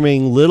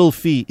performing Little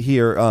Feat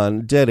here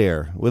on Dead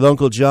Air with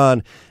Uncle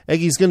John.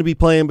 Eggy's going to be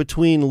playing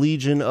between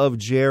Legion of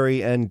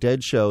Jerry and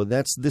Dead Show.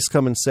 That's this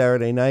coming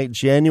Saturday night,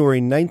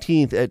 January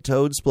 19th at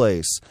Toad's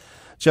Place.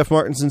 Jeff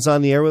Martinson's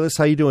on the air with us.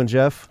 How you doing,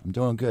 Jeff? I'm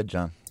doing good,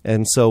 John.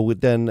 And so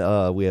then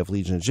we have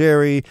Legion of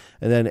Jerry,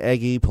 and then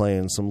Eggy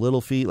playing some Little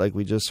Feat like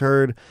we just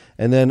heard.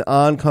 And then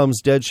on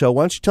comes Dead Show.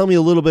 Why don't you tell me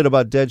a little bit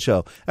about Dead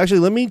Show? Actually,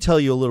 let me tell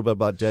you a little bit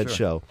about Dead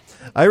Show.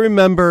 I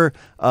remember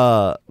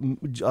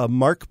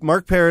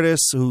Mark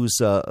Paradis,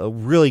 who's a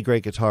really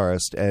great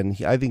guitarist, and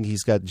I think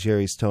he's got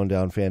Jerry's toned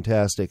down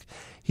fantastic.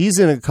 He's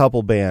in a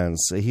couple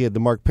bands. He had the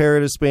Mark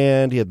Paradis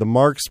Band. He had the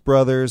Marx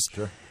Brothers.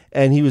 Sure.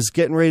 And he was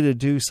getting ready to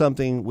do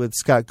something with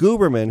Scott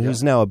Guberman,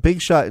 who's now a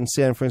big shot in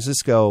San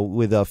Francisco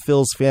with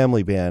Phil's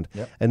Family Band.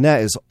 Yep. And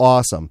that is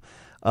awesome.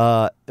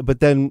 But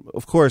then,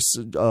 of course,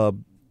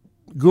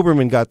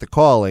 Guberman got the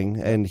calling,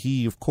 and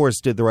he, of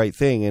course, did the right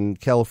thing. And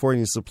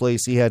California's the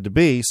place he had to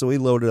be, so he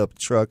loaded up the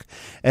truck.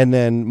 And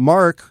then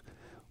Mark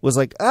was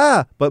like,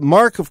 but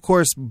Mark, of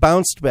course,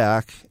 bounced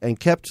back and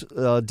kept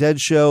Dead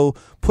Show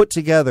put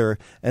together.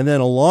 And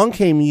then along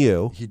came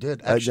you. He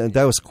did. Actually,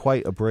 that was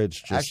quite a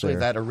bridge. Actually,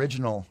 that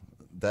original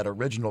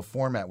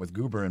format with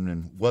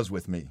Guberman was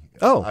with me.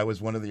 Oh. I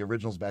was one of the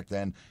originals back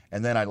then,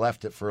 and then I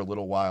left it for a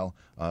little while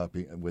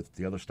with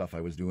the other stuff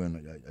I was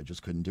doing. I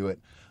just couldn't do it.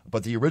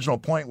 But the original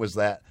point was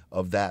that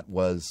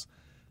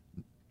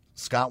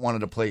Scott wanted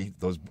to play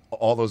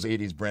all those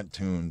 80s Brent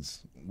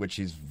tunes, which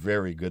he's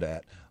very good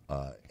at.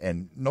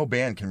 And no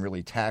band can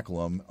really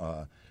tackle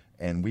them.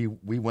 And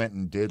we went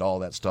and did all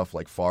that stuff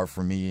like Far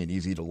From Me and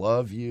Easy to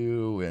Love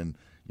You and,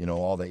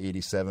 all the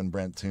 87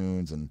 Brent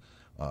tunes. And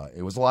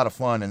it was a lot of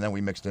fun. And then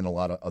we mixed in a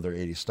lot of other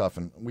 80s stuff.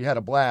 And we had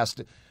a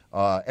blast.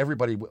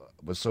 Everybody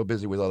was so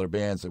busy with other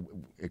bands that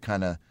it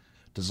kind of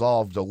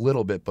dissolved a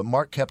little bit. But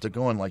Mark kept it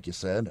going, like you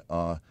said,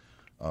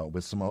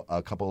 with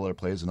a couple other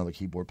players, another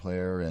keyboard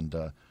player and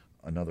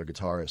another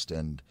guitarist.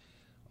 And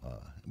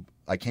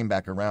I came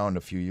back around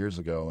a few years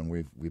ago, and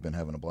we've been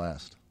having a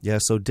blast. Yeah,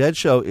 so Dead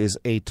Show is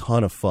a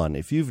ton of fun.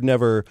 If you've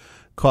never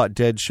caught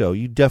Dead Show,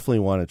 you definitely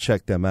want to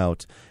check them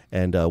out.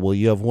 And,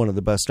 you have one of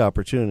the best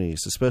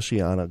opportunities,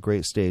 especially on a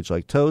great stage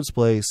like Toad's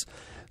Place.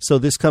 So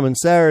this coming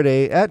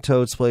Saturday at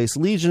Toad's Place,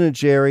 Legion of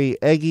Jerry,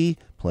 Eggy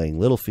playing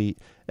Little Feat,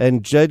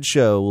 and Dead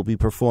Show will be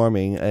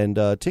performing. And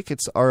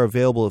tickets are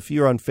available. If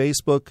you're on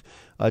Facebook,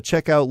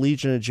 check out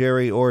Legion of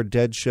Jerry or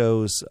Dead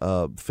Show's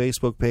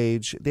Facebook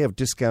page. They have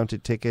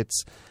discounted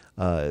tickets.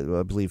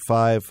 I believe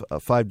 $5.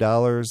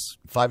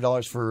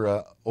 $5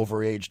 for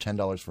overage,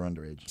 $10 for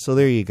underage. So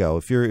there you go.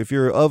 If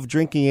you're of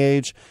drinking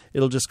age,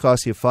 it'll just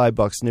cost you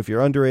 $5, and if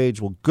you're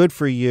underage, well, good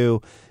for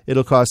you.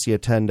 It'll cost you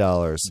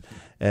 $10,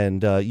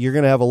 and you're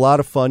going to have a lot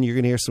of fun. You're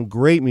going to hear some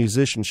great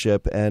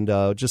musicianship, and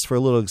just for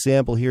a little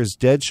example, here's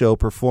Dead Show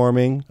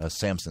performing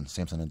Samson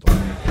and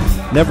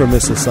Delilah. Never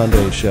miss a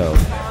Sunday show.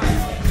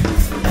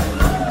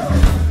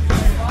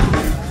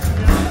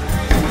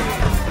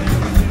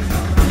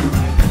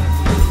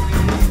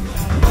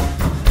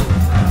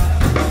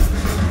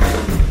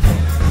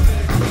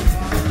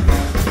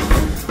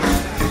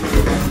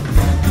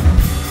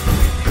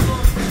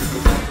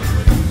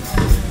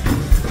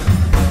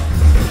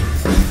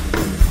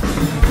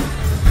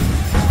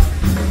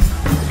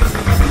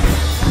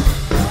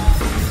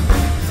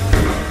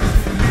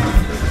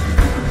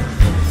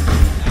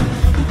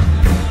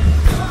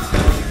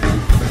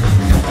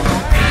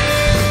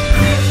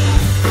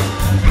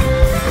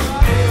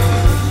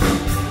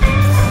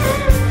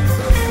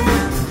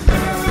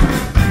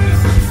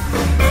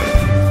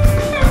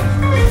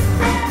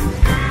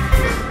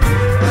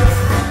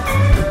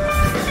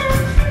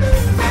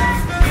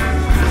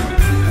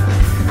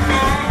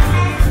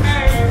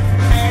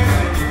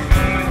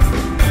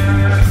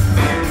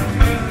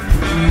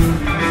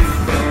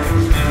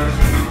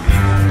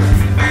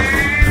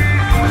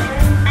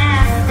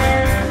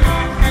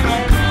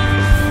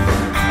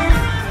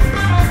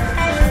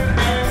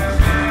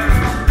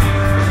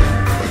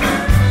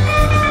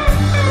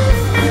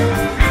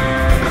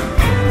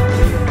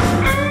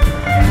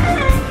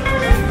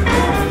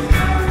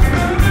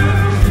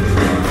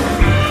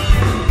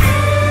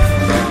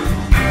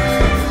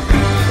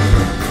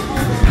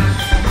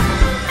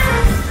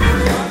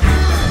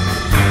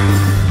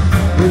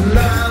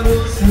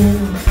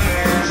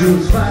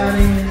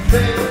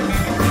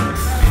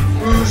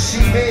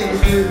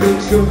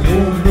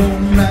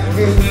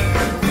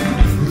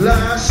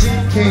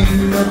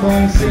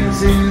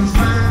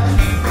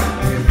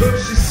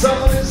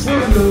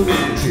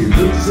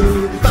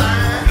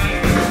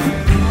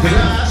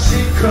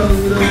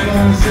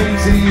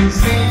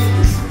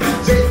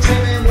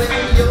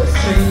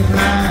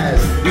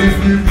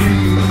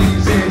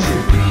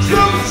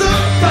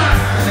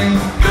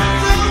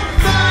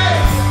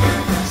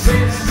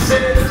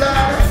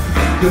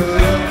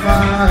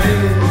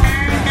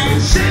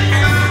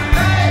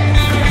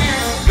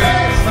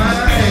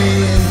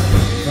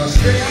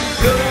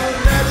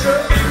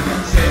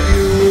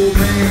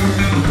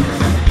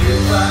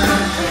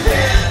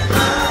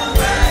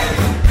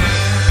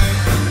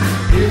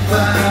 If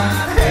I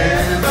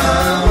had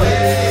my way,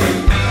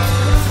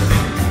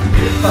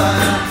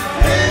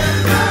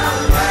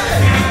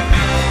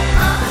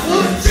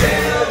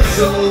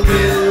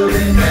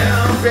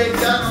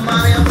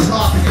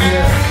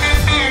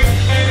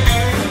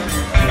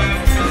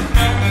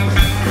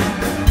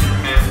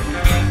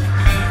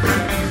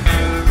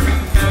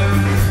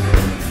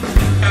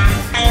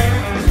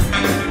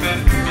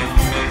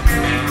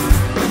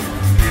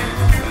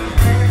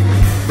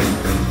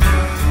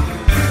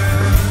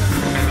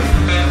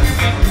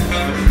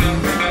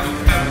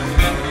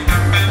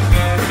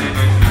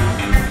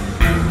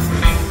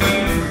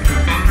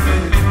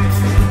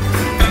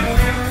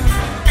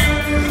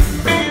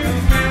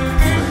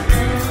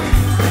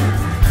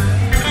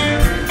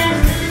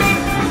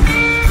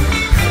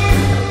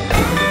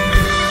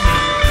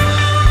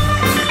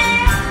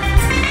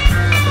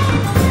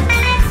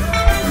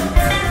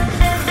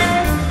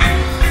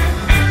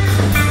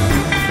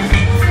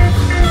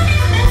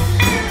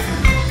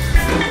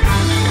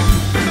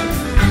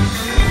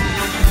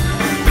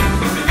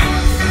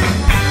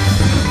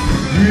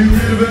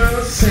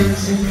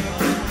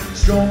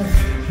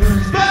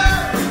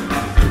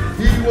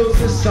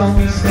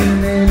 song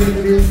standing there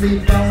with his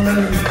big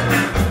boner.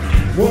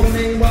 One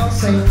name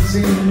was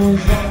Samson was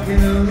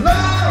walking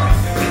along.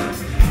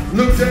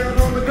 Looked down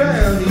on the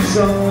ground, he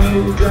saw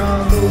old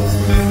John Bull.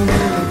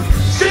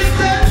 Shit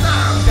that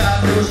arms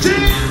got those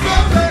cheeks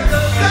from back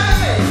the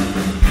day.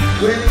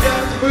 When he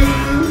got the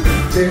boo,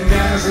 10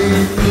 guys in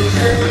his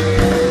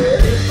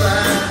head. If I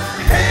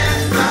had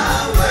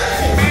my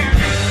way,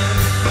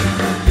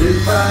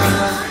 if I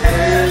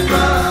had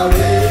my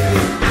way,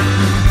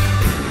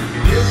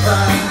 if I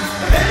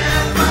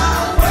had my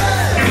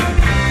way,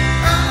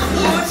 I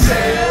would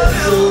sail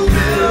so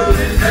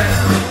building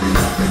down.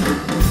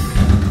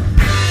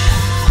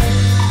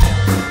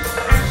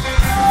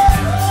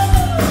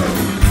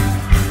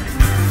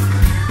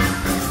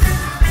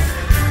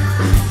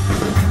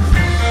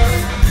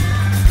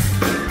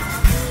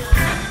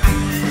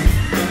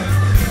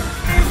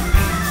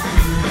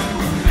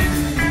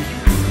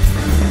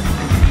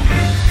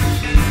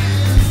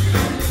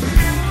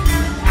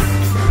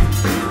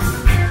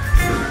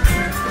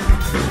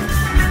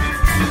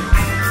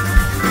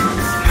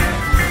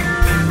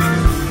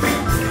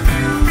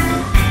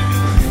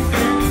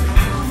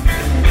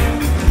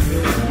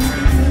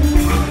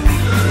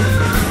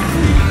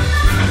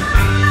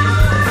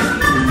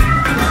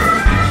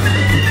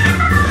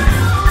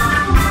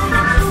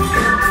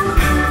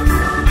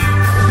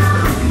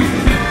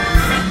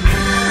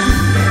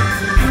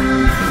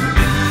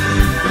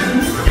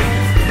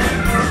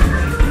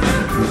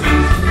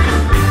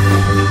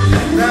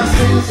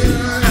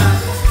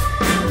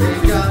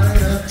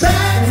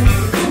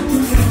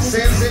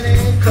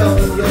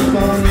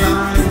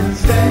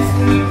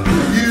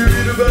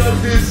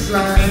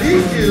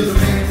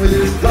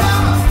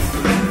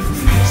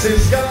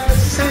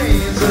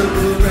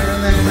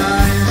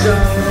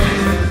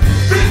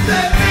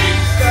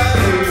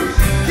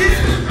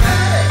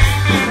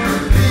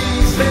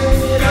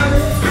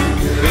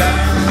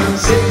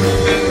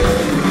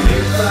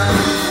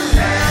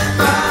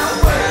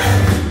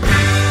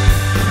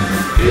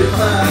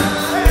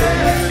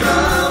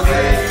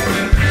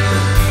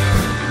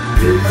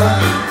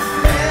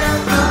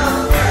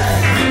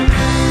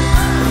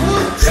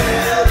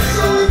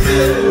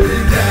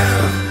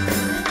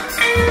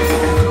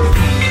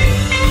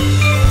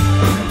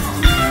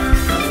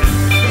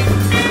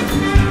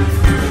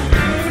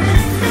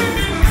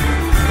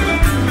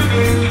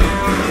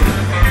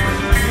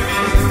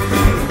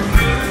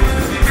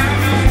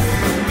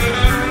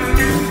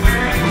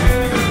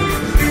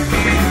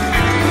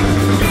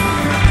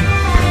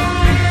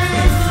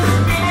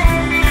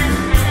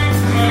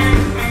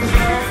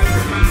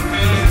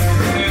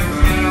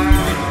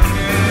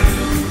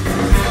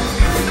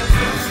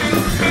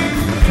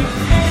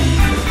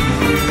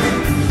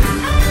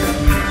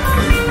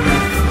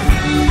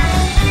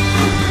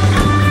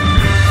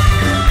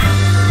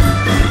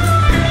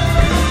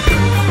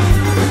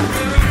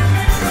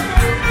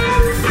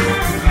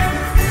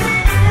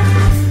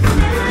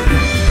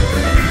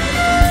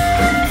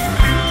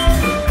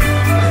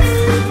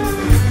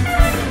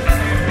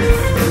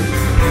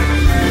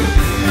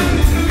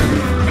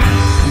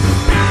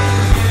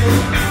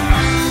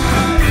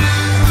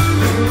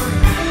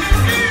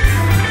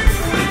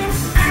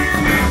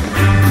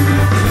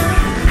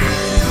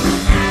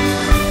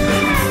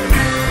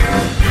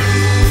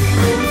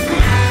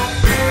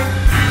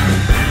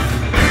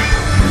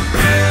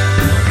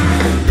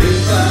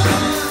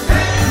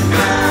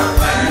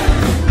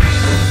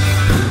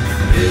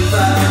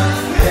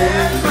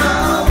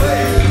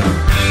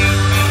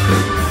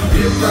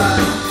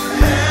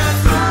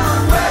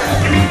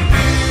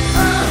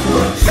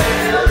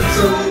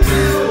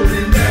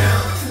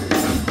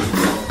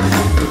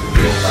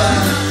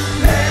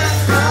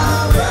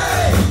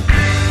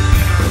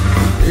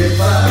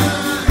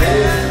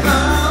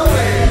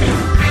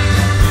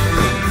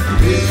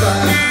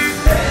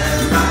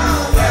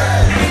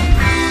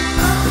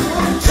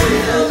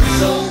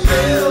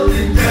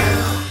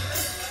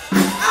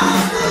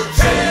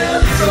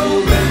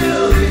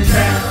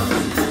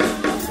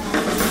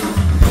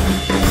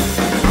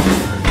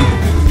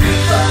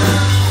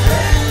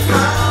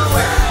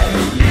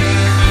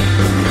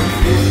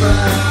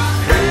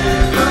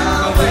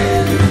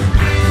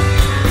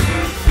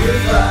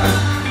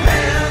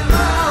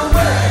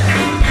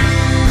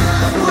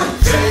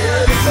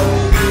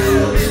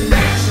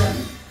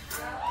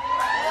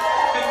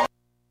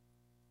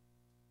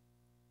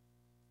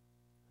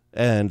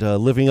 And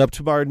living up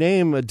to our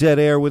name, Dead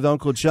Air with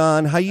Uncle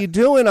John. How you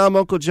doing? I'm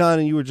Uncle John,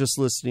 and you were just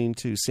listening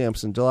to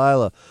Samson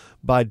Delilah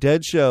by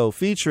Dead Show,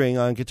 featuring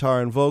on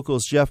guitar and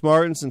vocals Jeff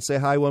Martinson. Say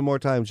hi one more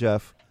time,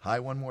 Jeff. Hi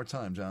one more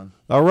time, John.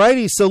 All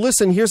righty. So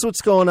listen, here's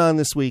what's going on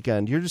this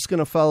weekend. You're just going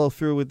to follow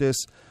through with this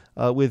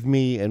with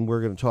me, and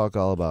we're going to talk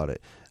all about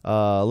it.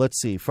 Let's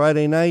see.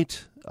 Friday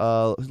night,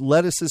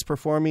 Lettuce is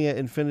performing at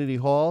Infinity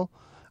Hall.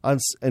 On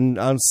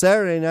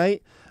Saturday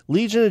night,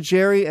 Legion of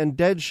Jerry and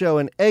Dead Show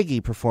and Eggy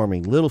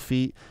performing. Little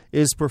Feat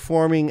is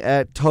performing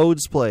at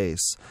Toad's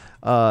Place,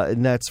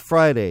 and that's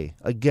Friday.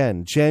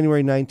 Again,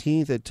 January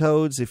 19th at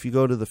Toad's. If you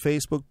go to the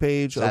Facebook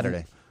page.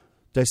 Saturday.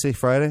 Did I say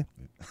Friday?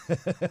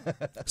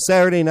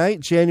 Saturday night,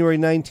 January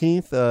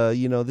 19th,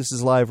 this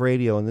is live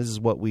radio, and this is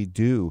what we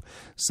do.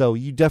 So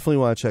you definitely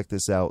want to check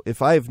this out.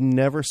 If I've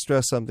never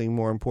stressed something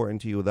more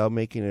important to you without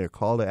making it a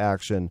call to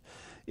action,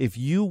 if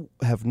you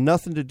have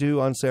nothing to do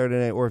on Saturday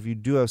night, or if you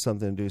do have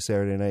something to do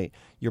Saturday night,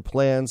 your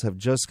plans have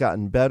just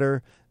gotten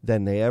better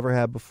than they ever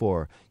had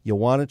before. You'll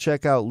want to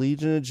check out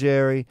Legion of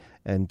Jerry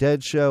and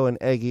Dead Show and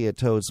Eggy at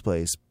Toad's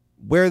Place,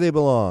 where they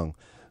belong,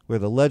 where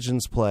the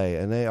legends play,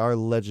 and they are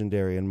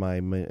legendary in my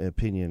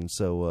opinion.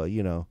 So,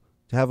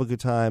 have a good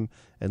time,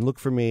 and look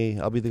for me.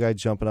 I'll be the guy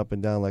jumping up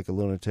and down like a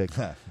lunatic,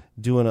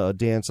 doing a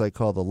dance I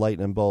call the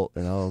lightning bolt,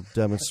 and I'll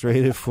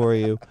demonstrate it for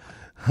you.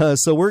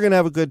 So we're going to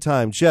have a good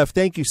time. Jeff,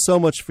 thank you so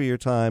much for your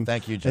time.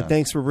 Thank you, John. And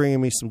thanks for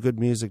bringing me some good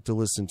music to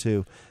listen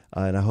to,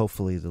 and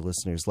hopefully the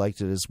listeners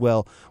liked it as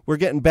well. We're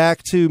getting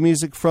back to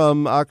music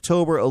from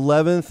October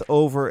 11th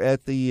over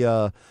at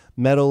the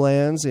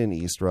Meadowlands in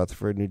East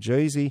Rutherford, New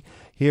Jersey.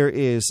 Here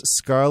is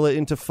Scarlet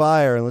into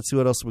Fire, and let's see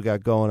what else we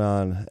got going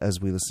on as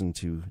we listen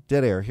to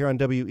Dead Air here on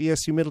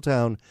WESU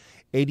Middletown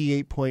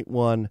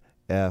 88.1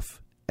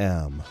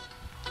 FM.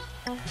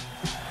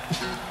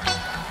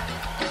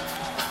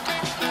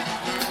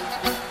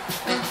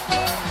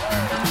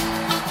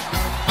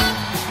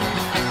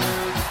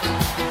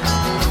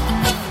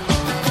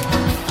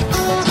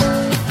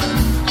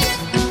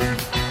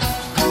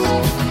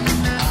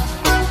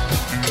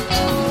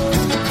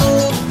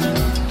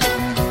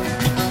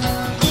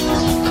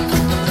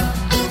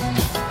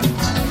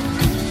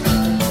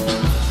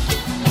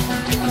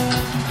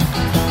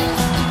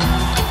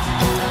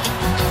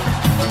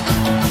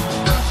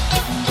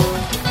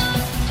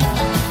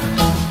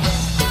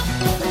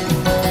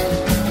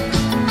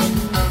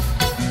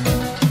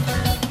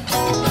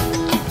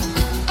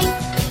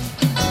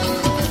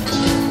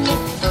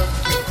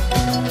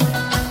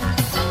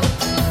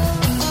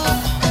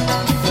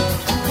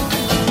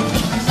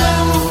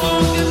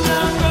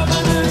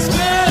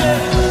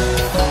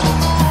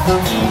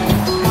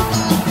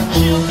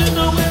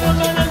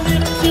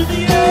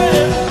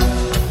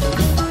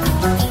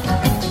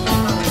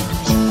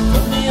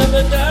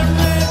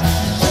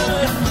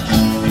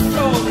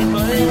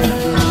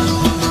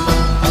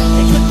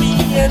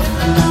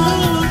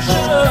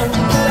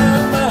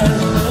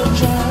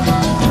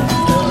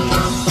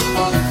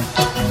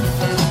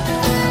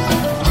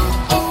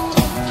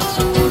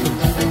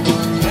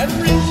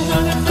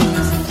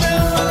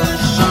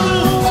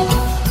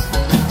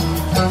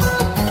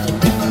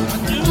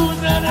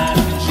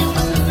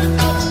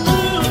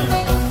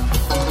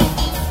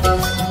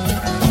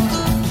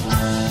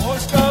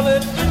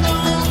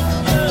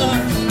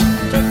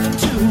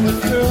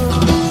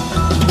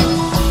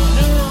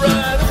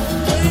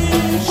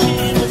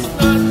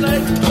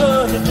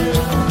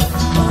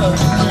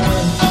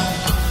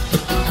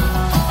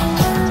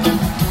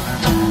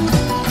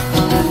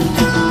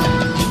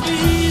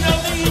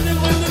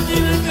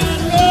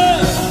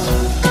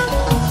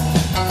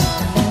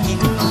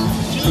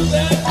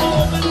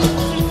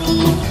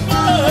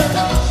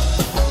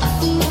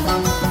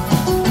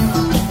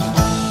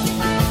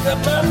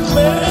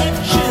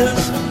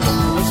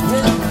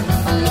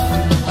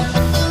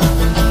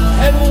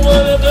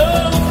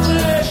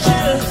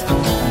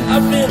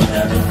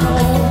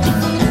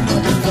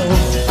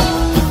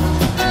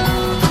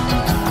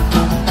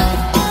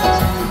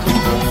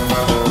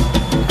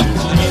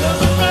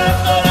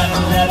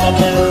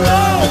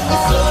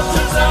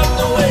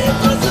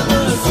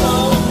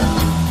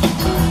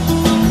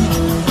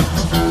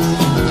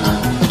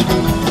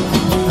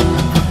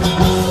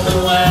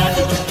 Why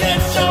did you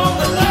get so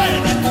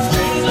blind?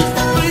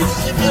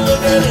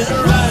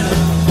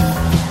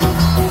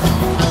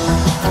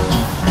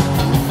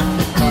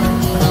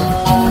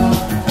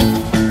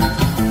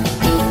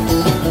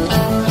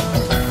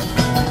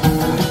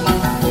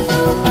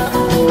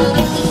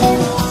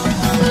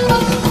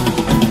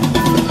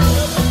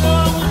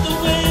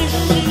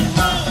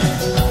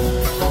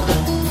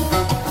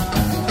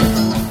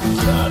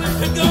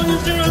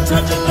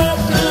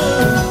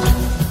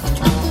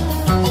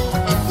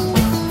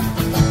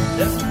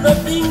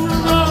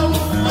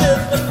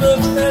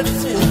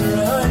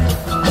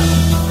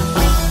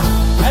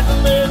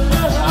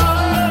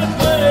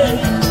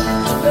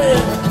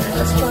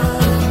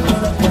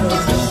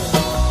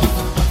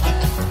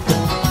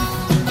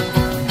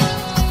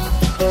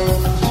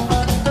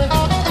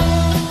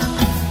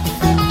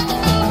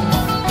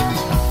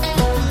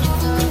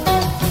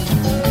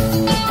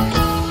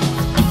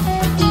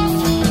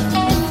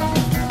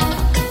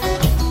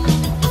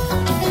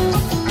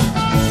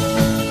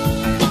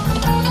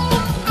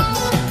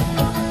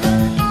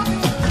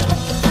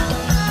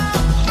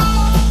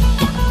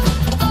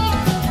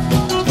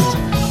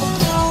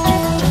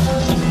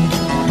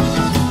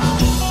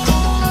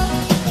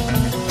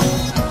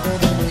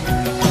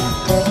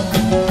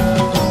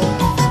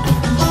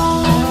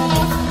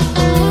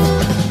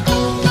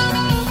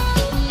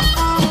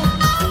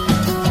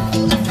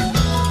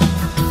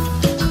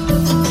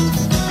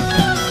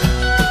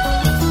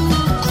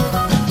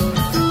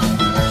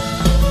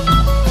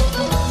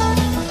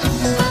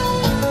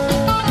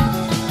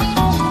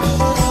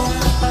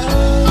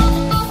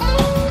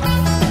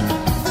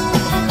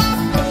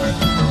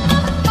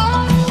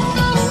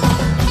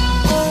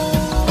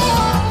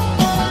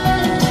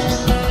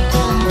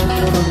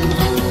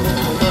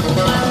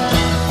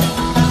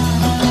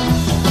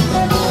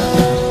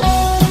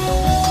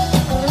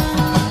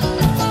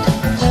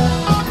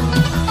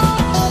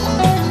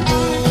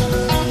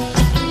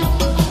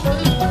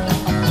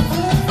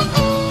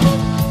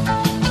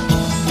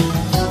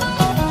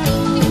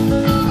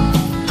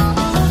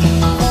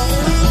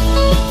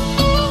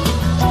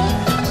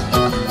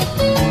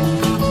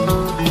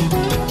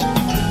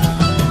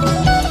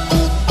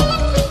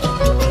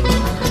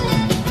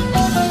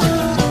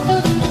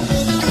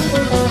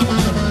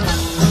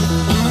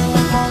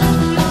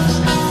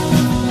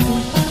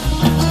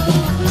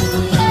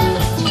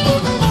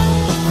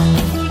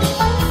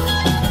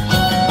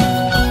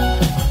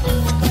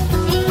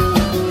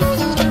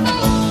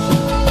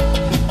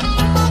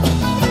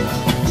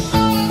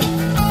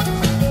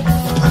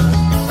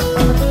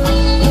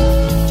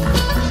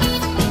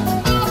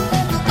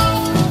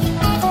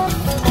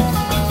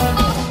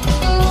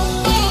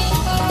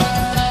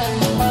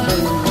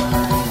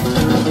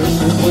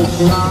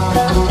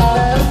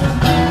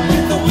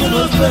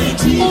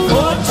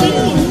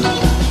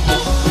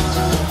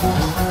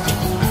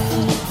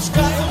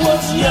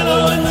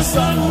 and the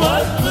sun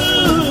was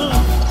blue.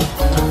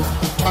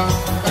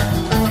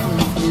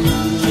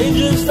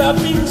 Strangers stop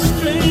being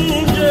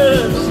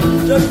strangers,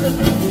 just as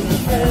we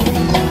can.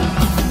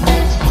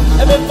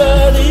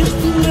 Everybody's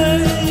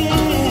playing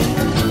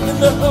in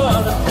the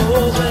heart of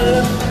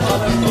Corbin,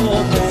 heart of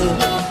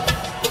Corbin.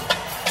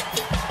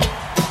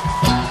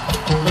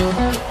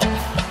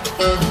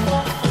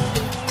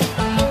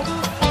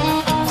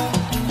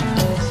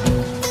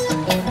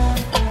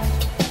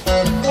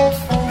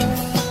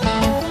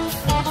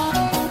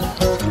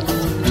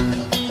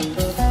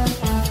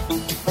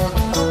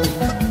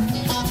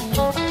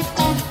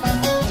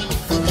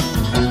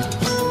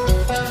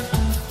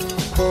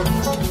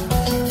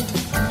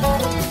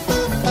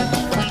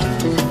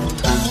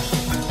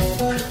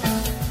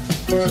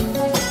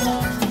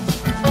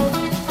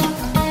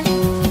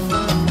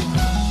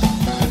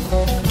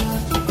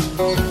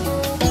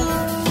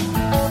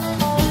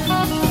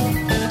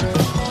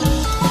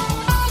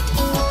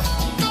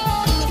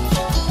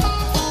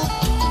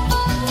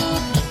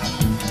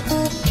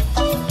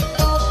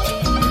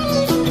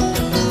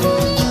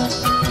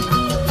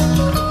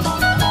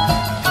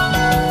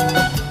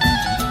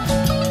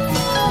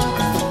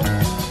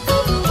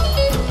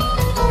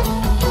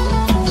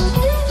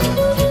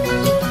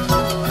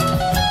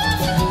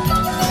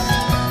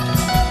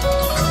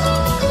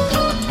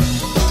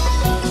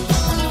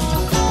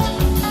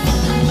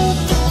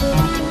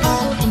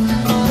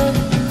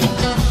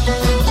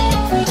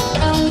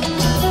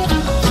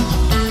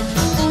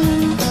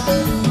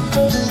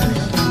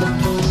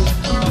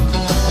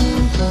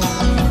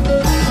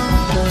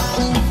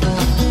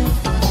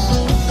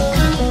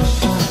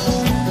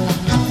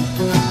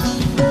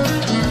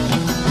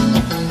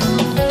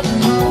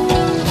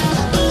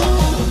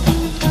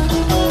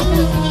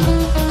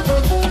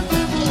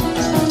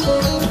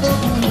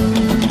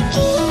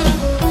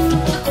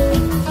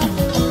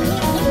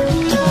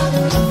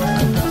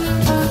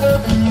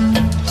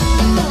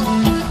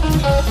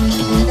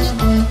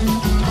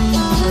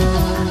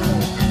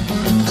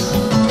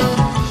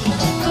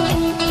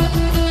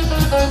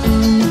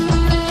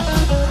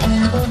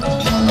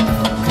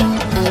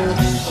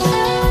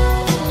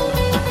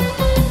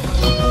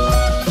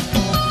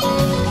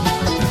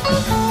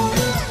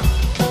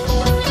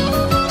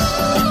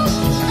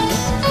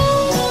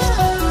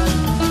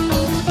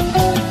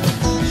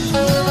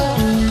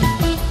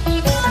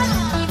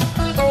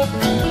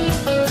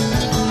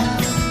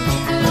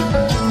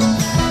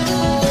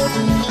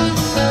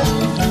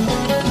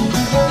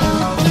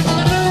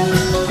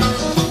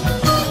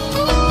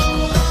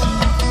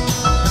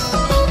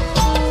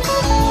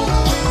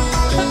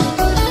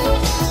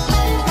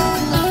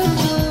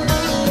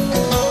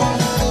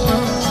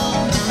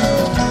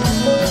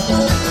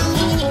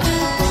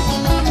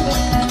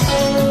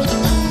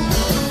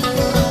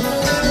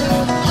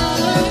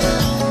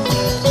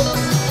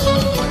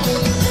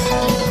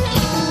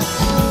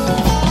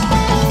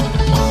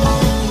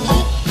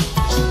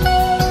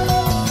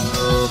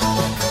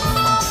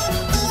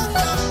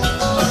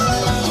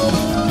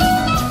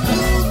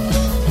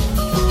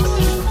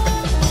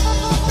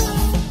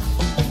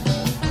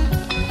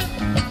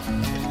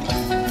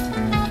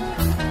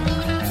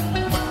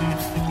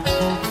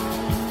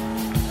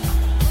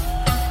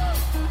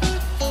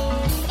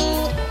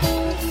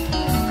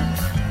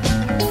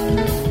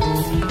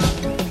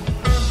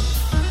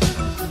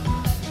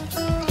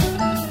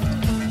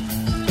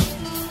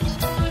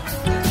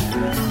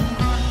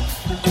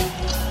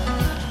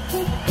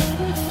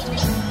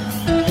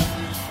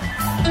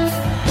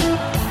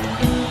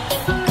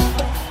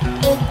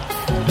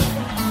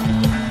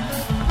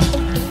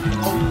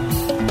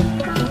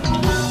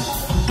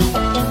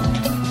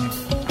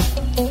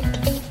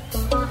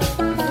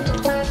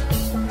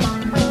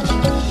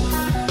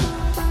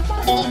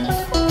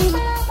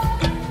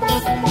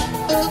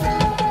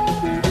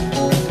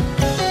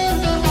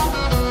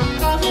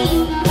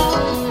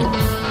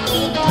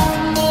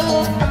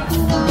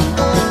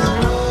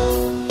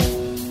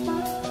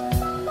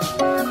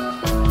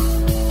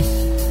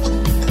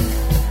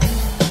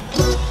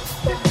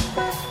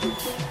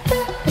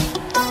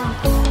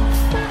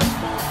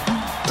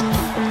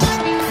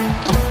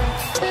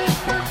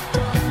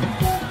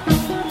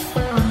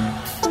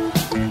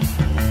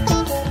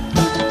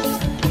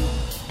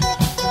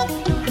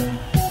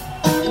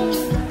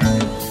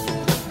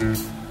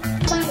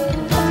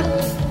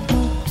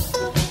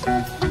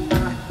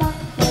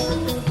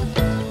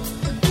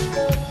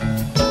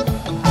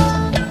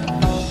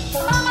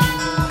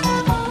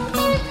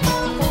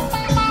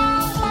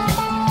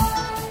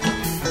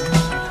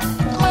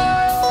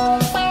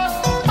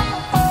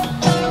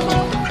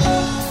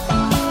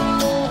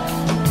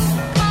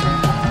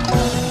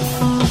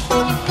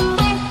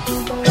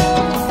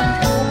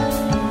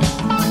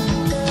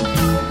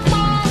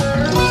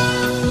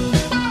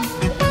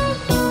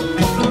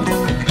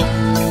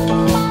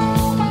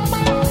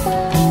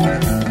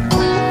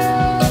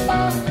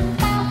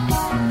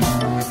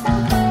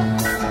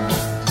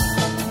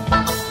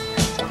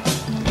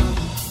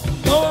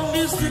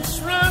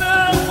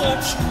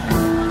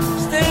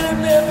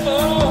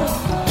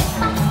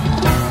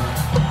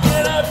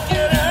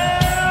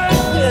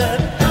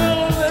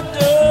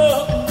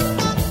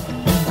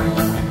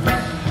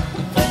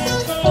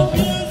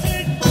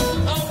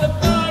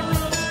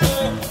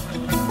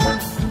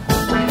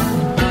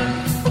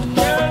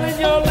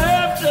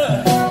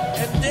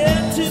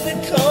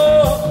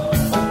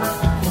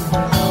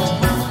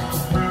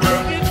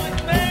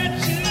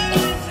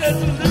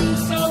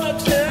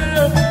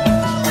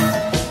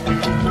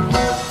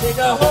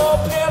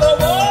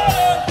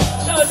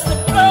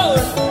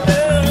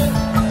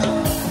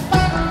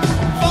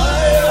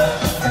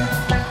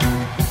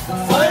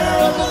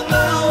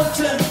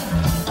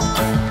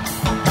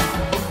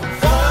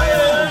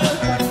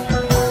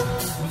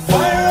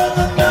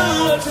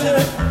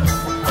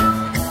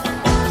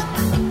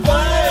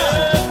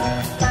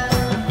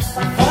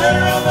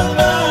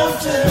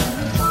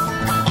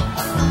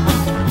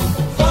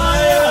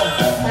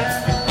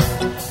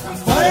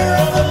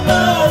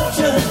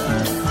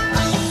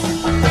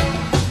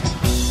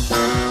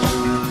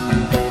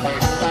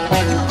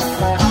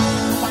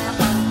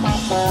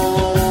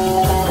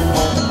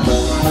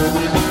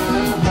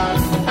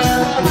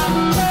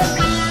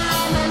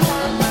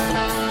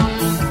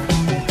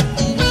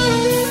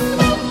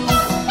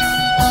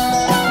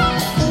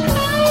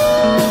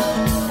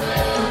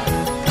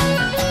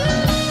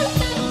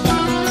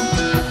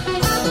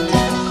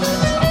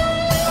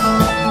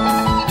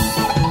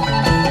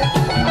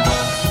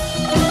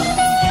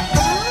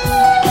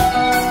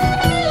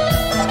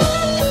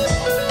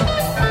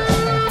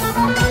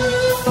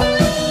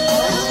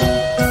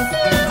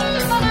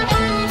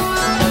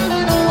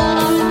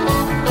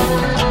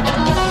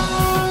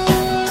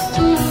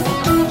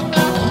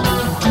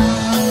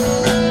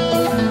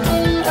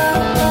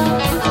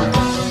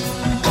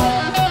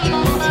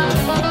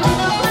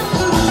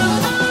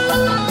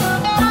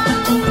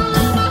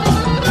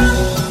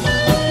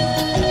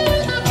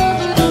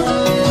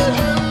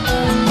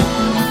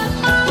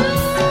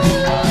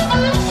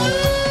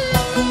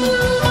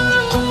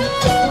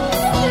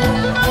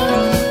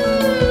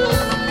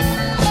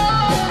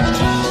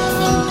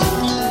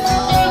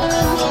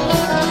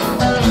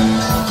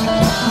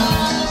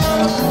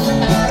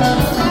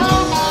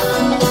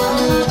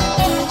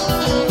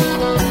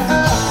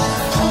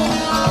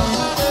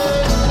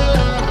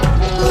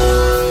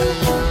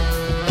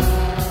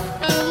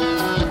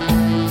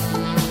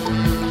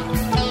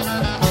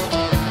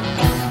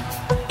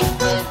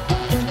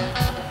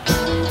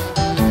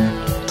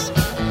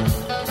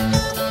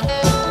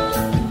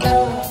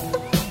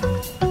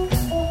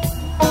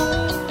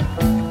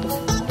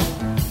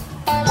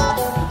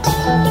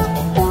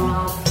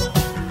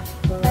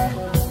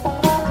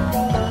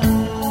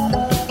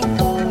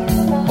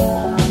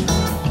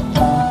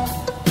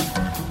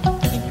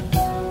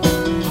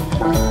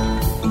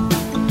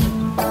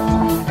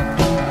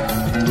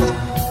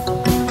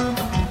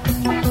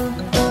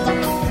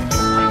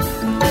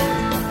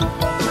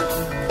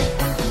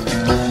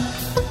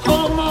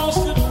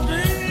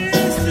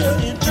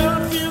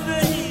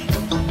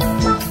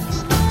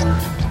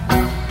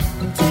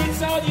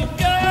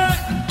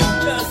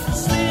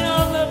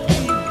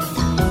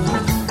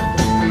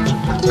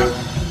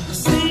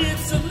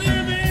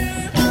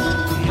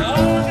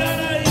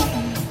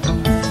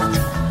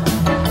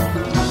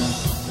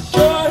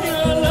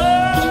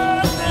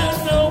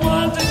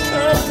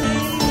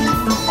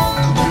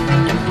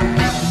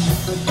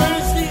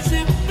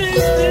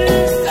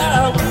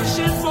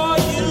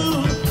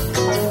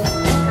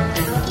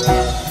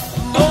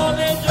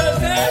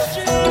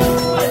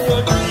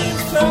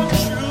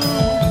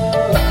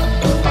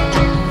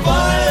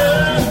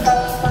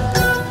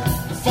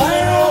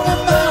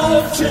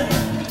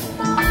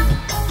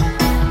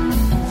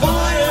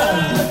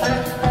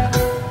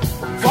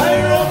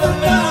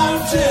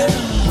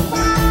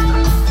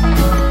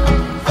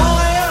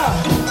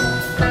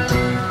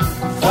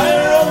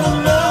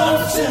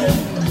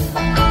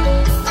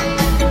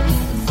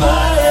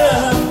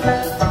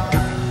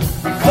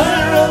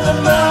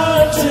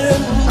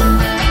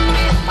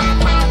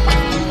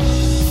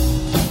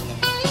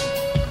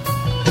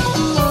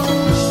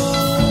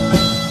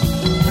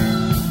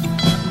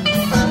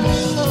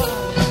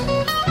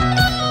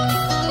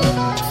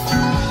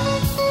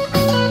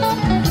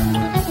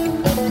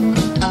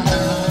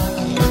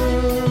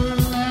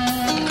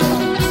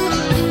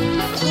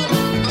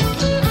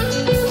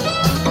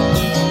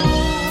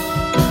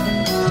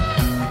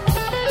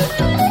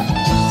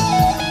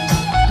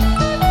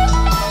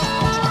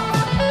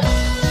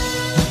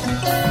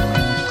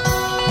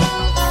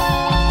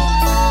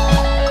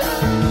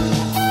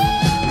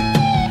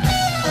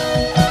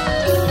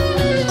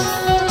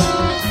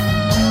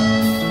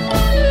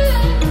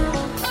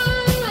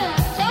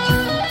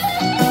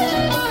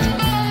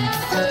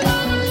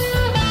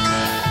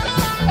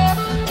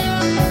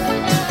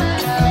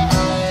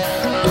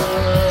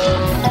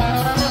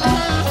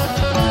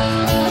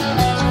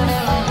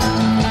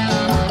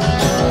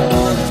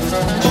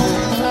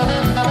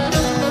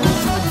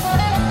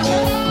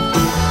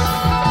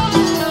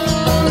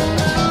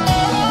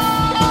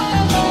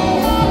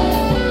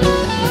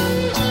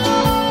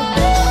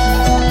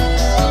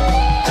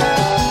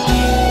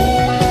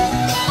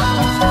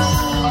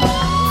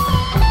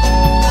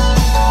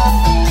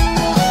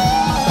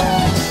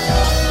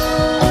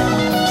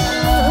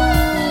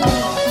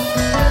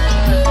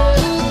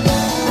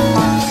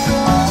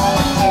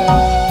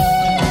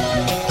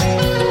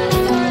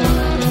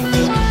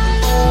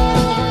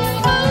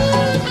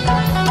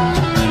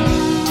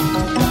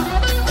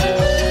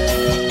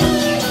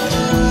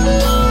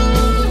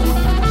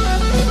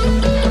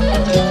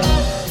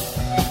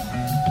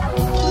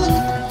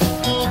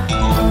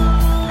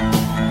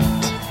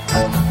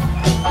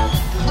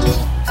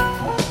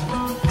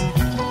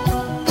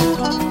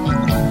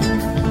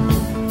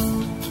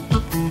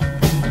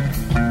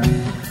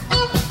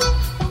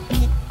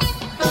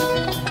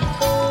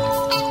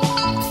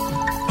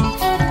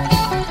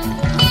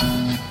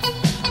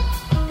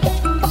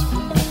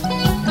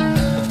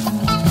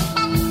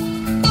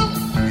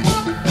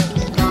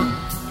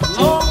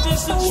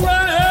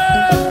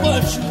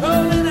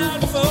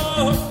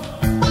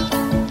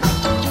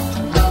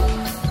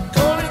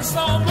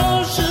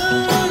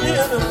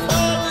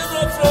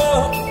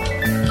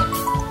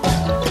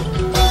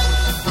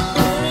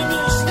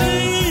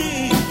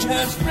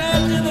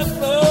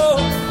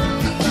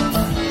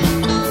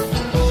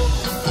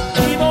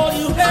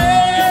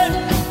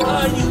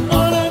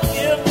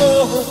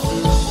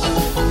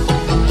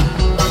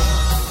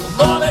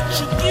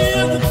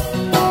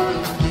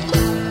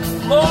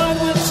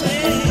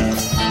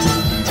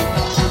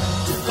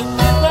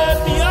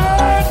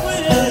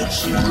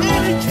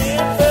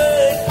 can't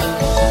fake.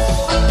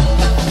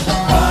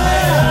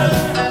 Fire,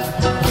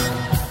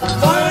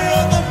 fire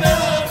on the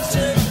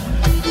mountain.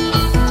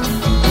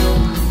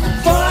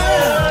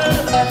 Fire,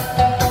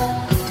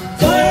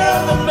 fire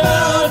on the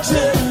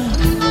mountain.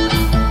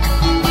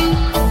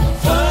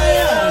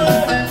 Fire,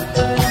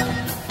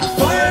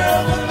 fire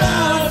on the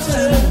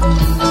mountain.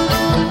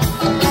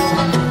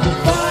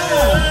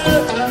 Fire,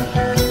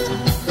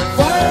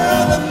 fire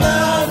on the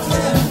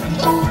mountain.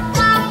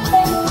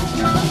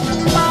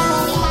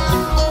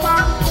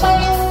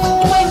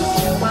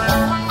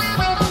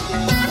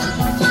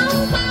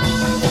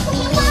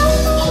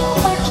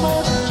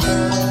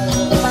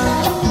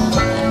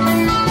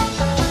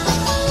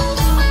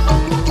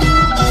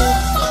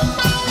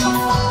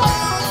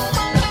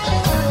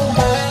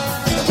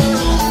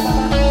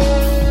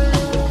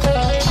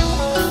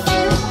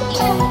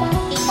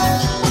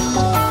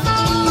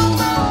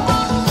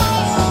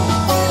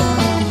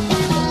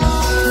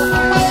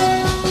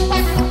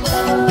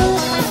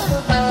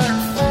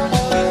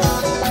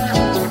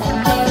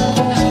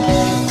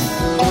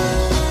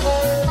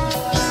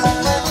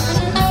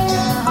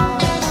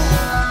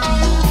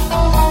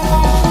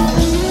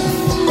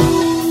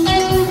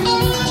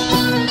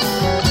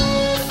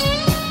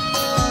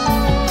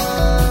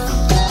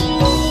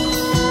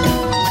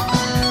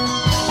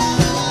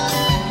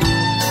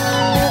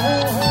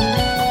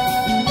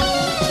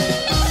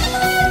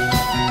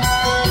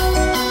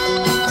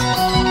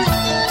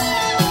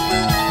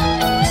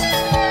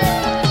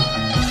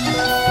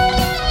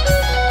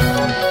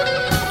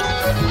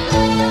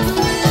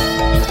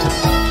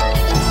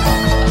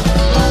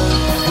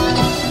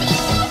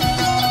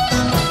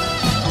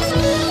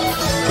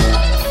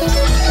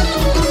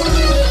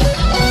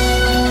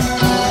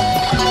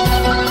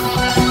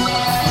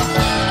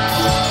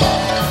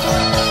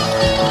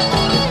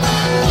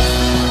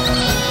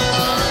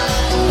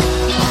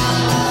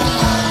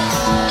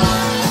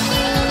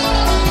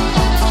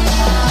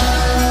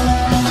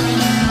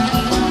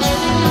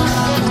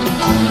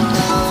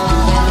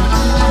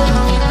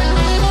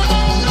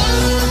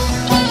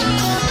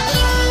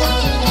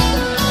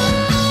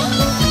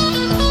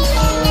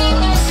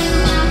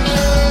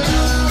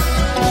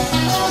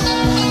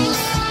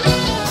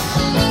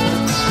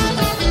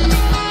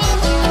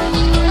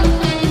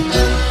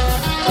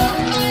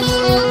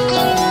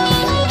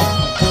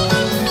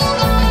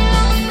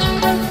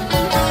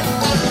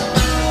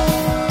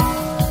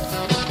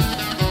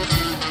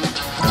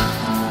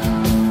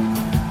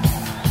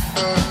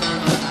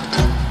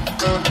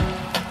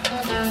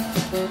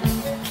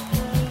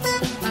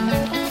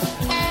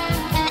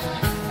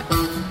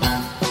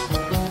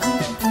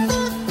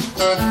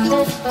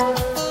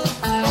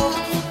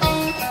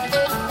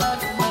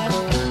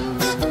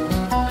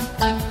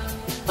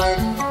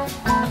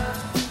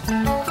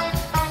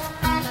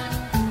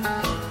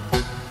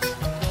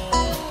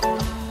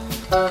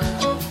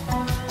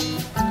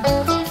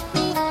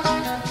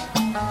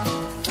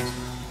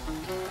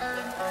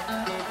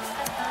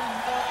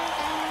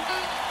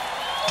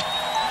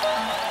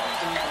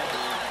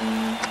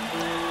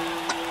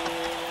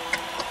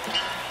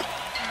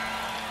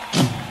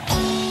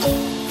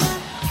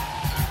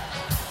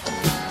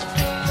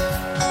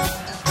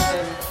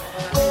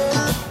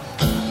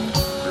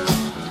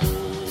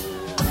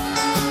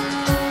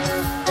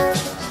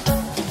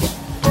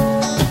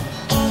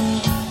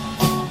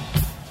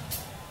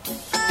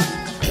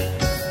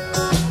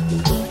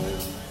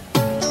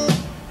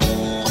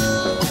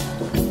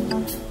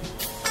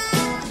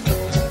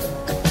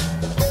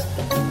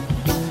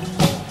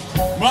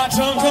 My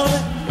tongue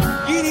coming,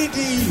 EDD,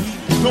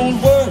 don't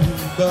worry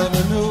about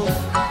me, no.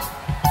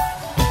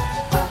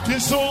 Been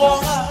so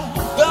long I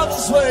felt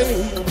this way,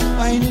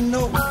 I ain't even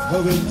know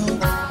how we know.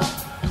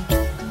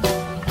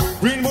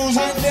 Wind moves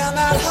in down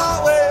that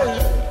highway,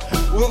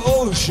 where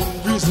ocean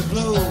breezes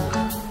blow.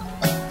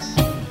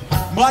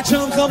 My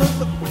tongue coming,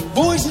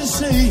 voices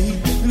say,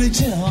 they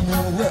tell me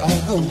where I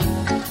go.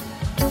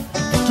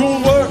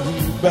 Don't worry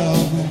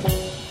about me,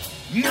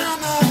 no,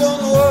 no,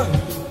 don't worry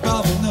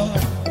about me, no.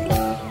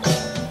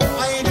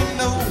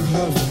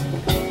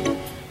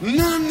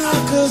 No,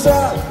 'cause I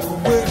know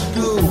where to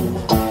go.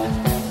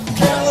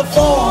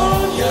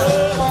 California,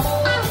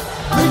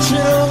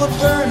 reaching on the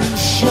burning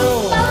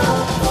shore.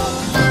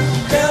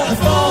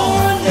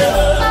 California,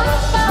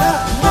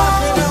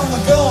 knocking on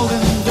the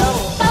golden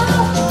door.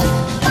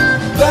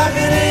 Like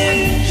an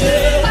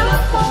angel,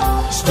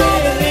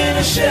 standing in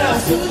a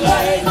shelter of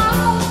light.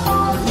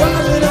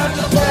 Rising up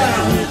to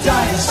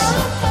paradise.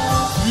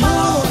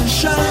 Lord,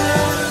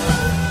 shine,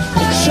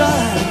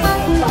 shine.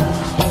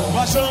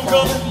 My sun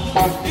coming.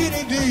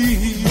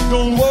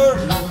 Don't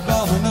worry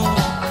about me, no.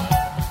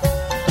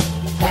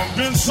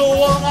 Been so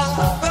long I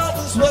felt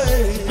this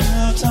way.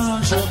 Now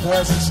time shall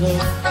pass it slow.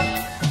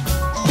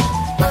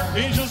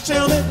 Angels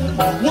tell me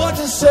what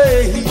to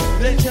say.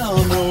 They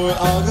don't know where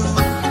I'll go.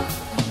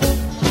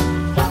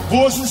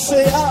 Voices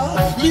say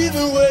I'll lead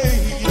the way.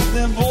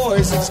 Them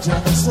voices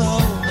tell me so.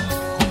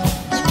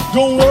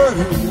 Don't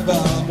worry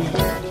about me.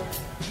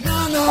 No,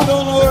 no,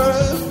 don't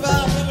worry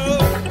about me, no.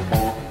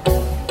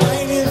 I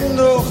ain't in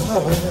no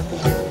hurry.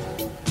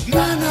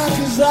 Nah, nah,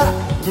 'cause I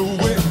know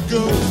where to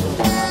go.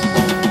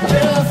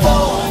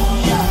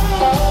 California,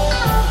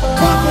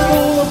 popping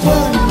on the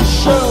funny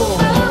show.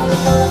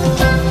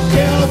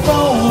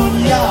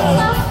 California,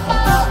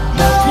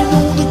 knocking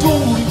on the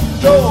golden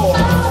door.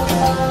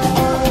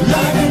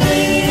 Like an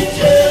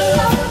angel,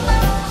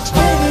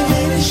 standing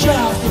in a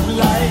shaft of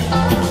light,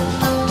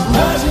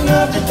 rising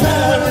up to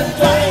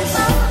paradise.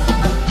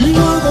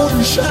 You're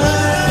gonna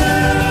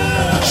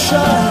shine,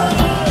 shine.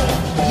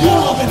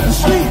 You're gonna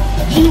sleep,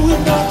 you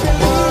will not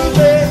believe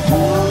it.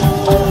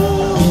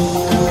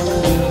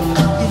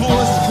 The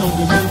voices come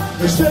to me,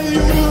 they say you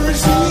will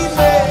receive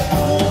me.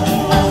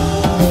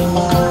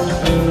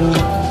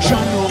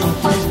 Shine on the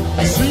face,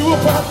 they see you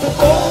about to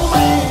follow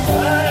me.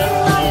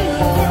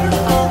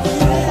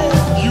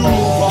 You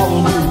will follow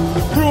me,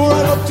 through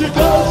right up to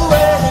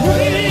glory.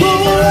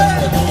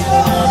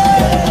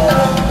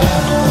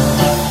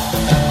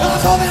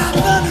 That's all that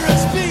thunder and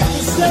speak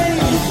the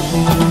same.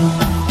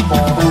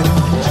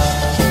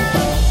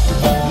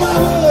 My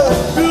word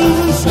fills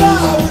the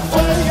sky with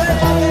fire.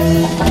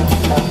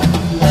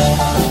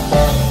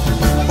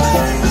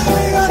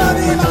 You're gonna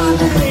be my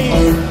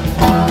name.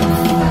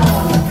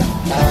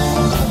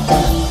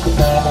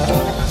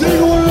 They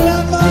won't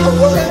let my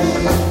way.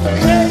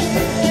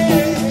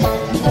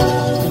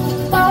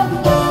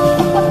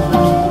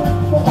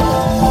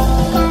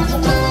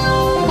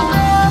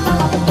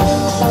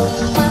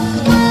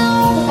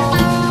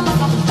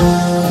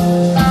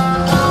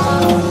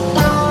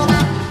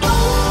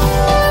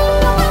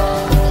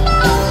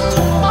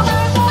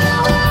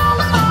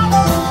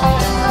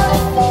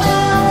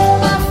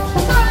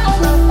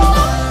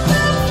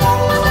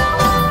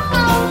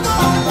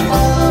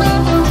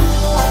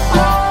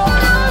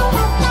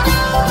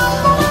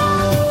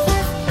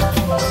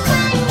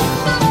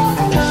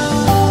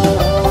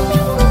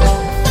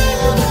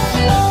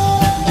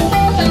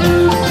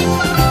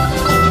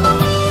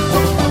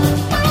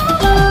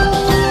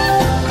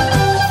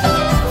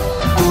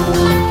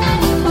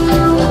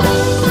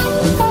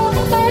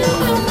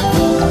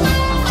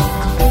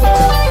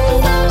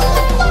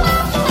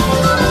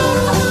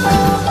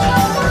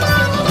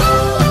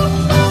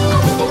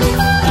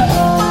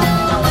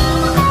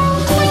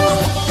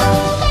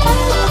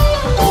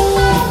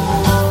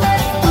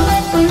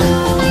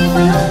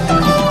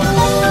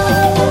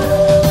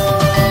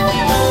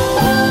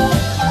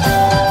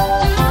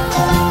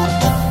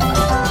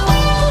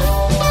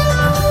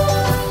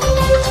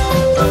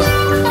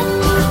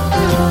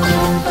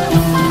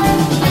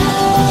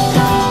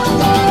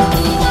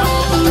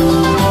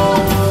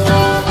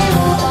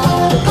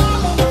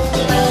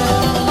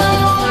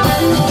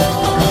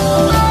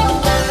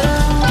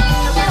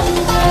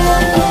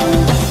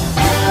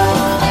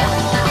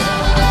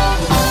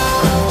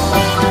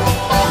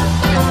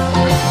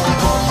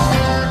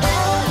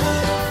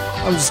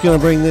 I'm just going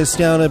to bring this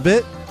down a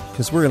bit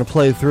because we're going to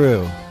play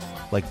through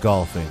like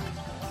golfing.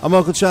 I'm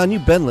Uncle John.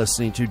 You've been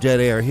listening to Dead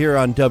Air here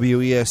on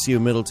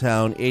WESU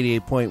Middletown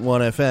 88.1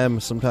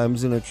 FM.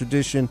 Sometimes in a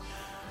tradition,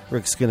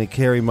 Rick's going to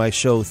carry my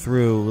show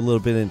through a little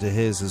bit into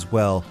his as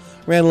well.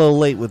 Ran a little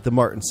late with the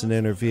Martinson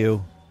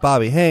interview.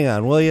 Bobby, hang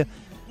on, will you?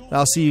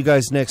 I'll see you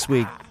guys next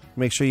week.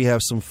 Make sure you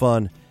have some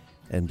fun.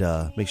 And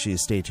make sure you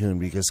stay tuned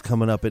because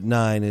coming up at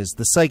 9 is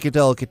the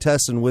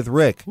Psychedelicatessen with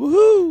Rick.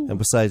 Woohoo! And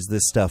besides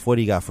this stuff, what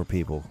do you got for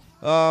people?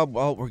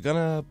 Well, we're going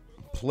to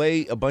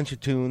play a bunch of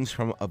tunes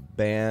from a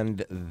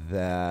band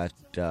that,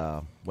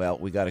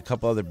 we got a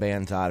couple other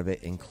bands out of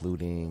it,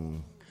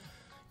 including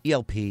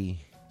ELP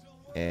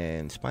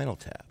and Spinal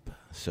Tap.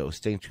 So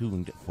stay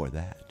tuned for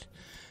that.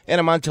 And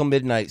I'm on till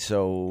midnight,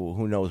 so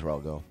who knows where I'll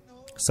go.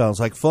 Sounds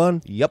like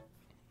fun. Yep.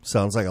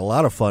 Sounds like a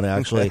lot of fun,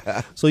 actually.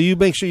 So you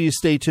make sure you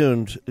stay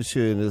tuned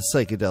to the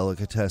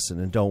Psychedelicatessen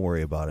and don't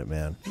worry about it,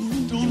 man.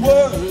 Don't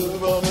worry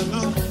about it,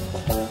 no.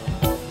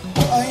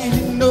 I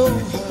ain't no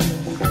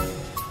hurry,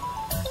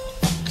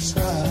 'cause I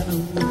know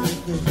where to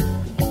go.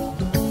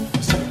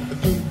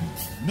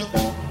 No,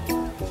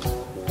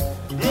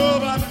 don't worry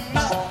about it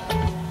now.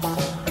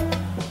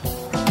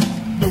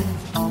 No,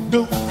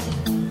 don't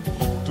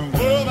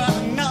worry about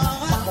it now.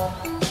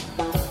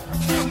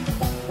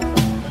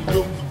 No,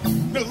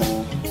 don't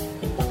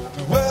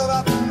worry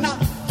about it now.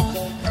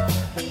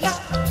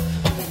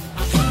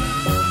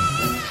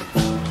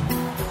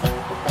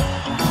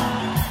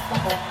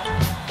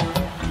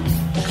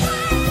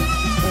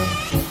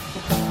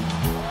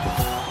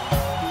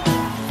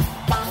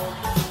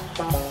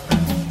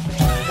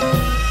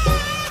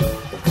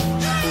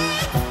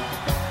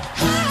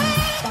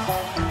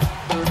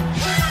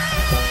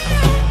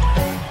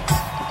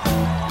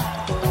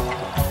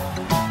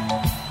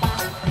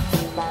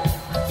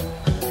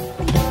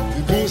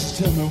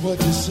 Tell me what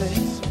you say.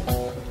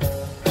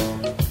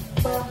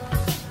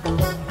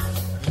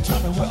 Tell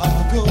me where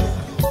I'll go.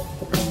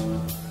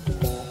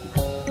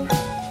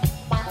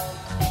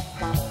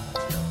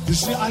 You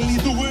see, I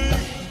lead the way.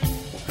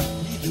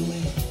 Lead the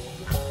way.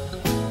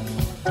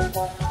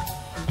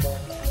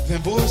 Then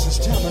voices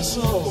tell me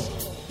so.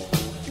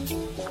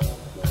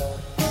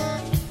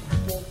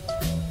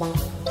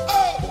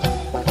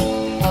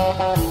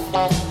 Oh!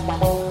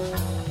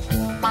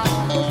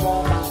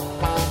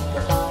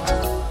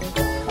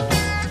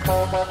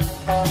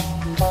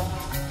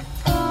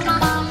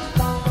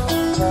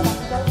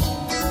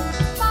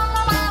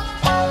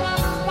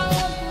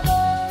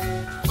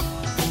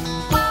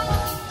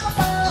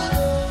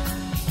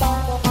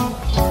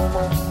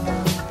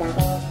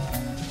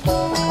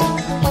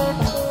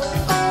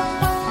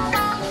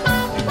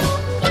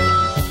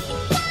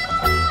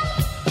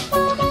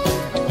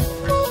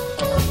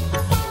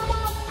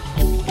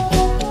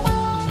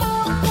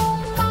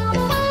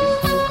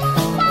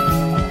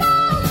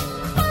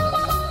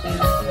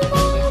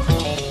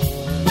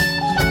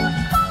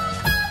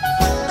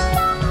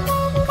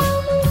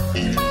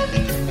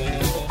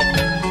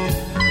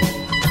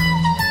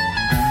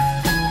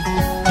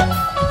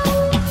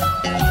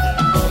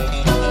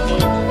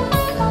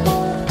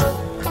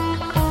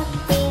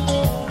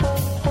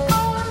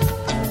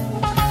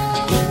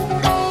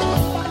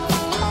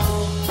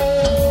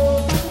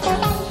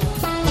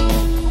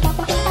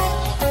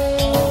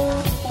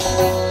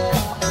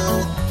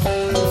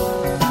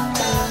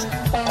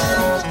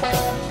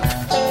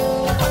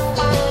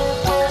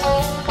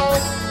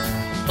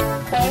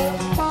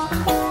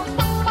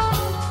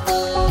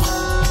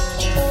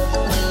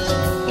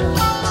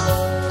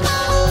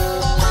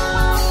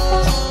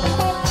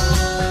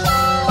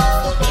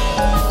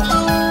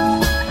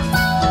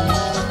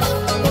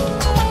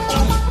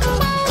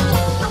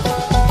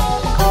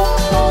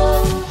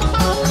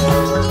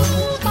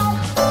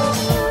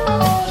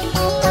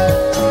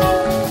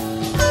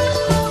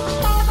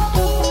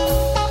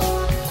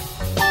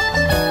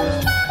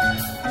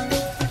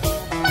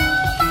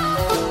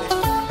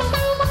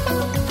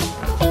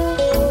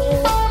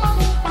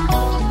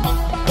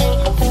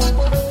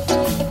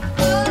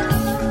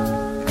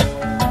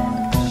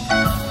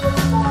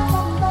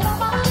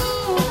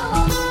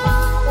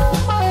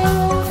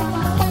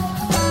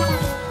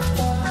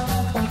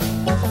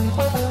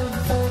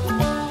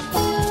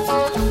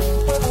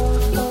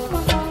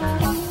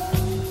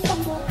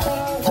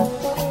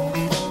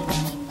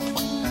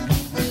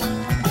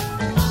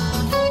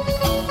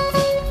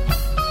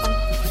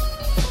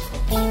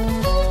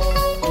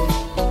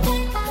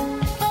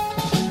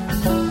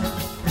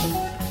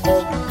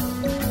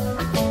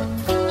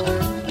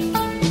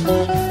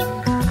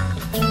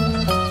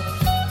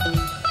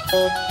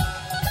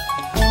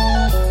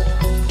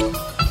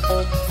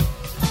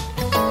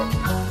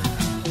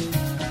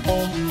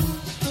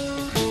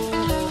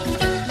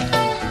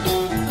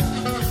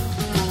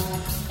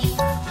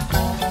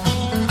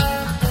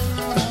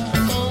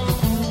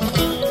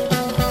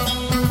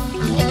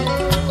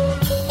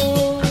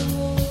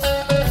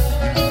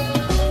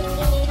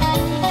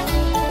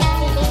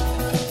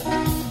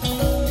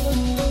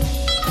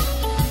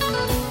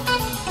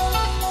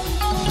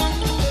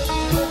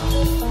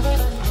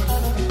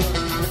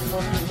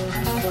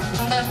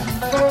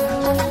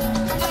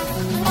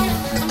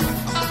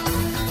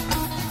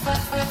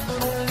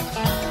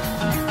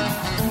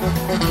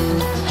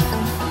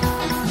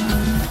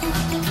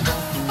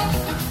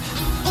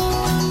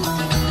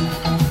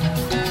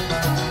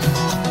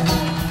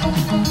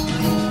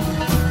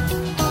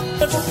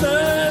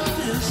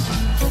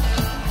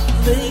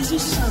 Lazy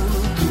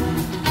summer.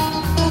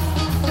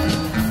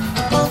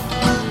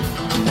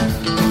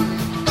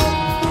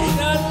 Ain't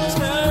got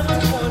time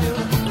for you,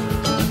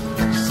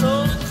 so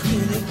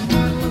critic.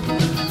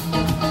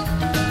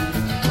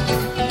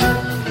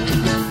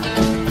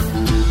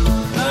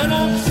 And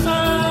I'm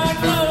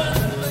sick of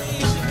the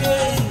lazy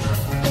game.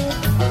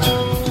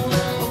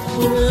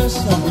 Put us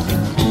on.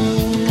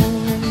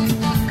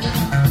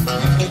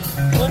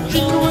 But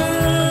you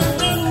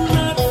win and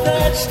not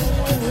that's the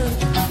winner.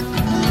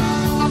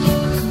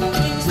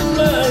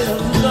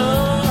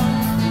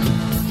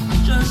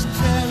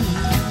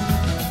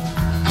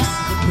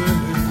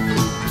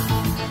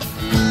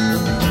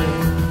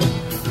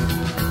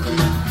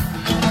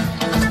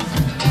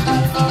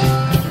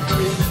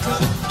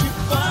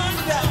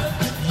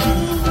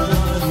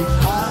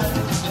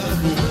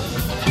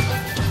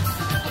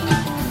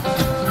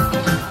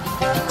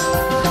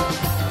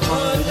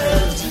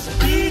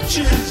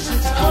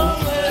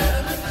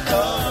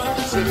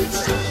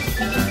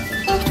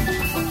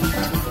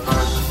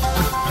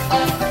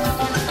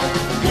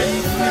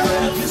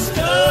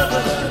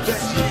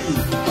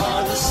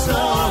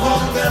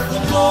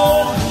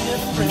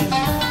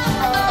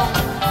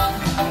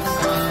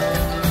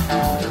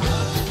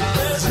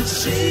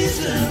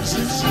 Seasons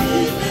and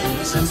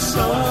evenings and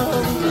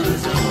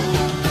summers.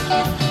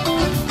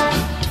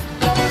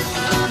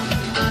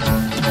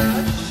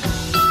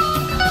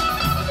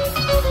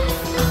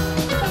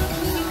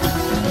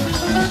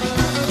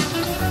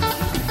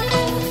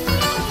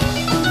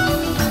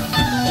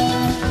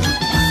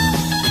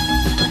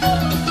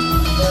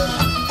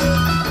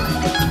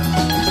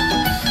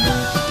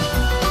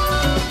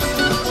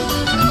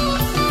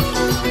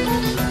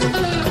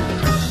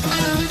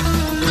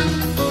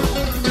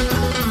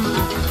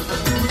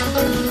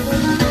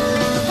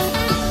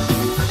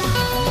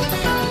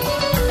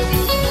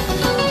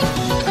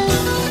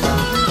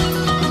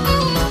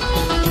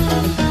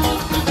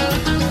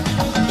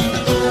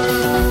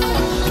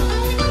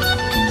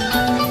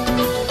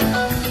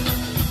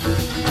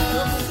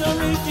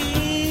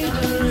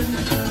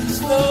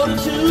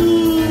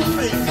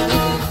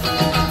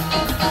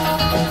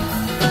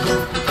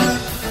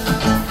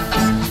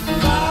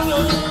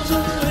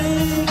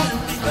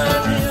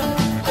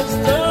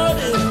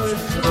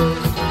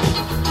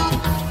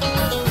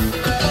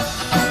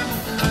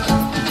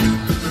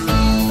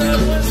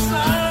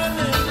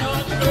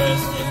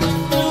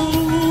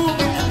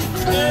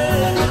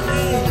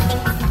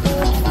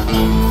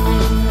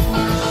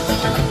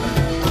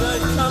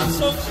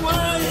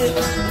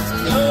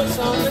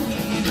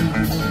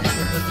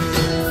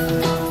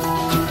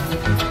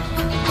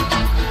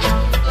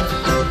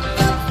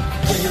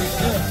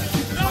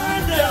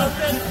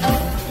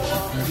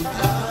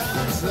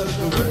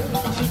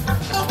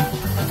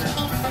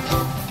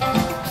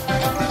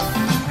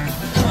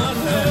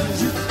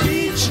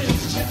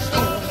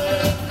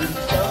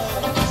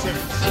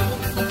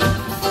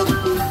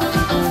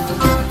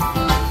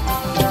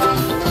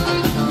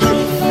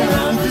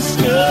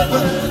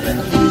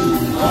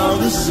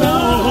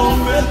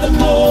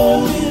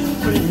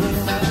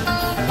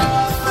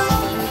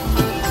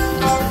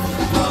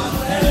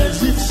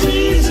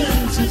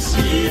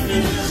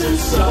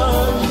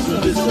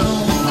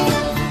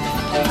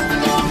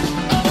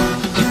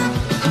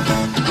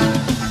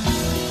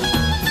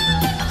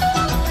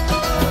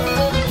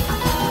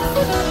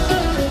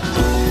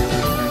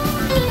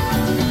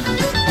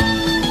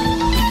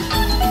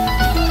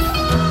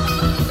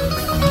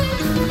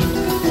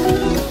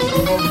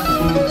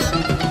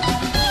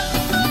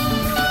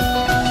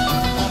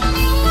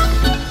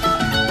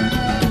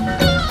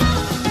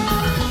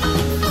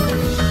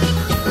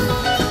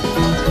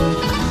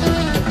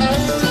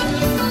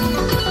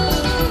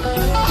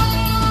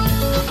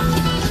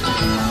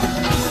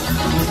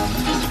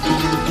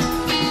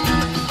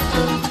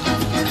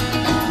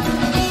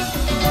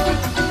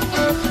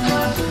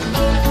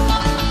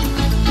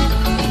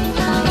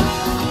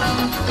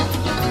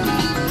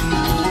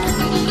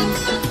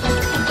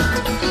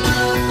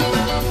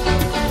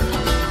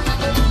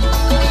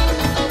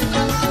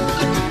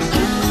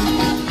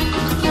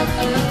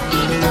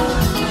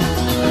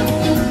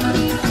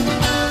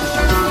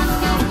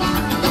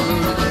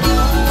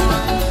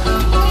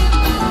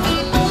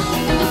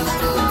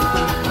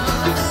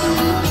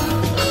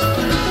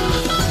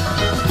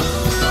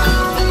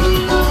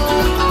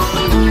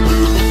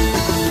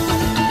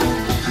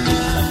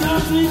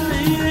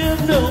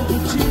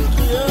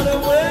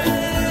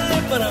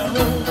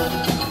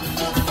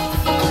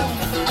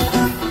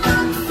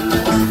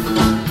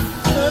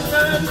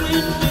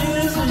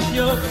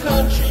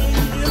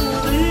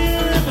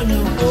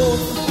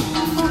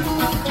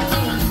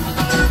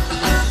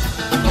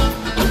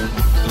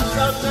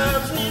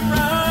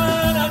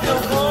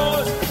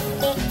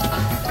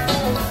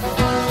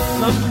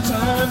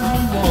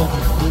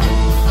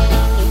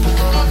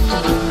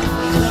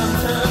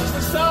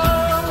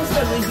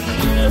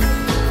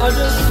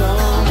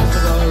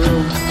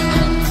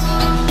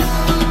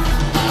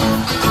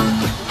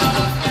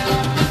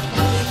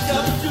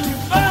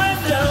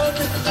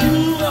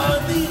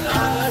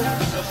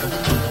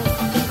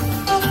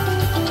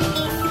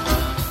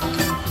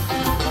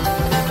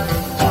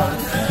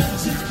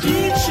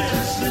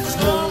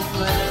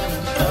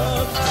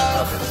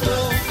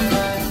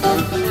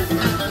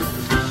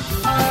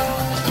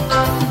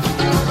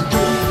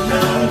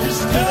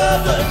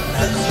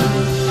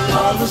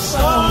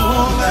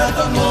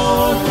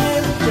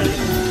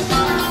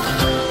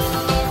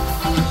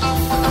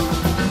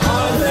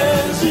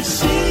 It's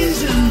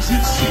seasons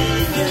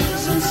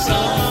and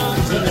songs.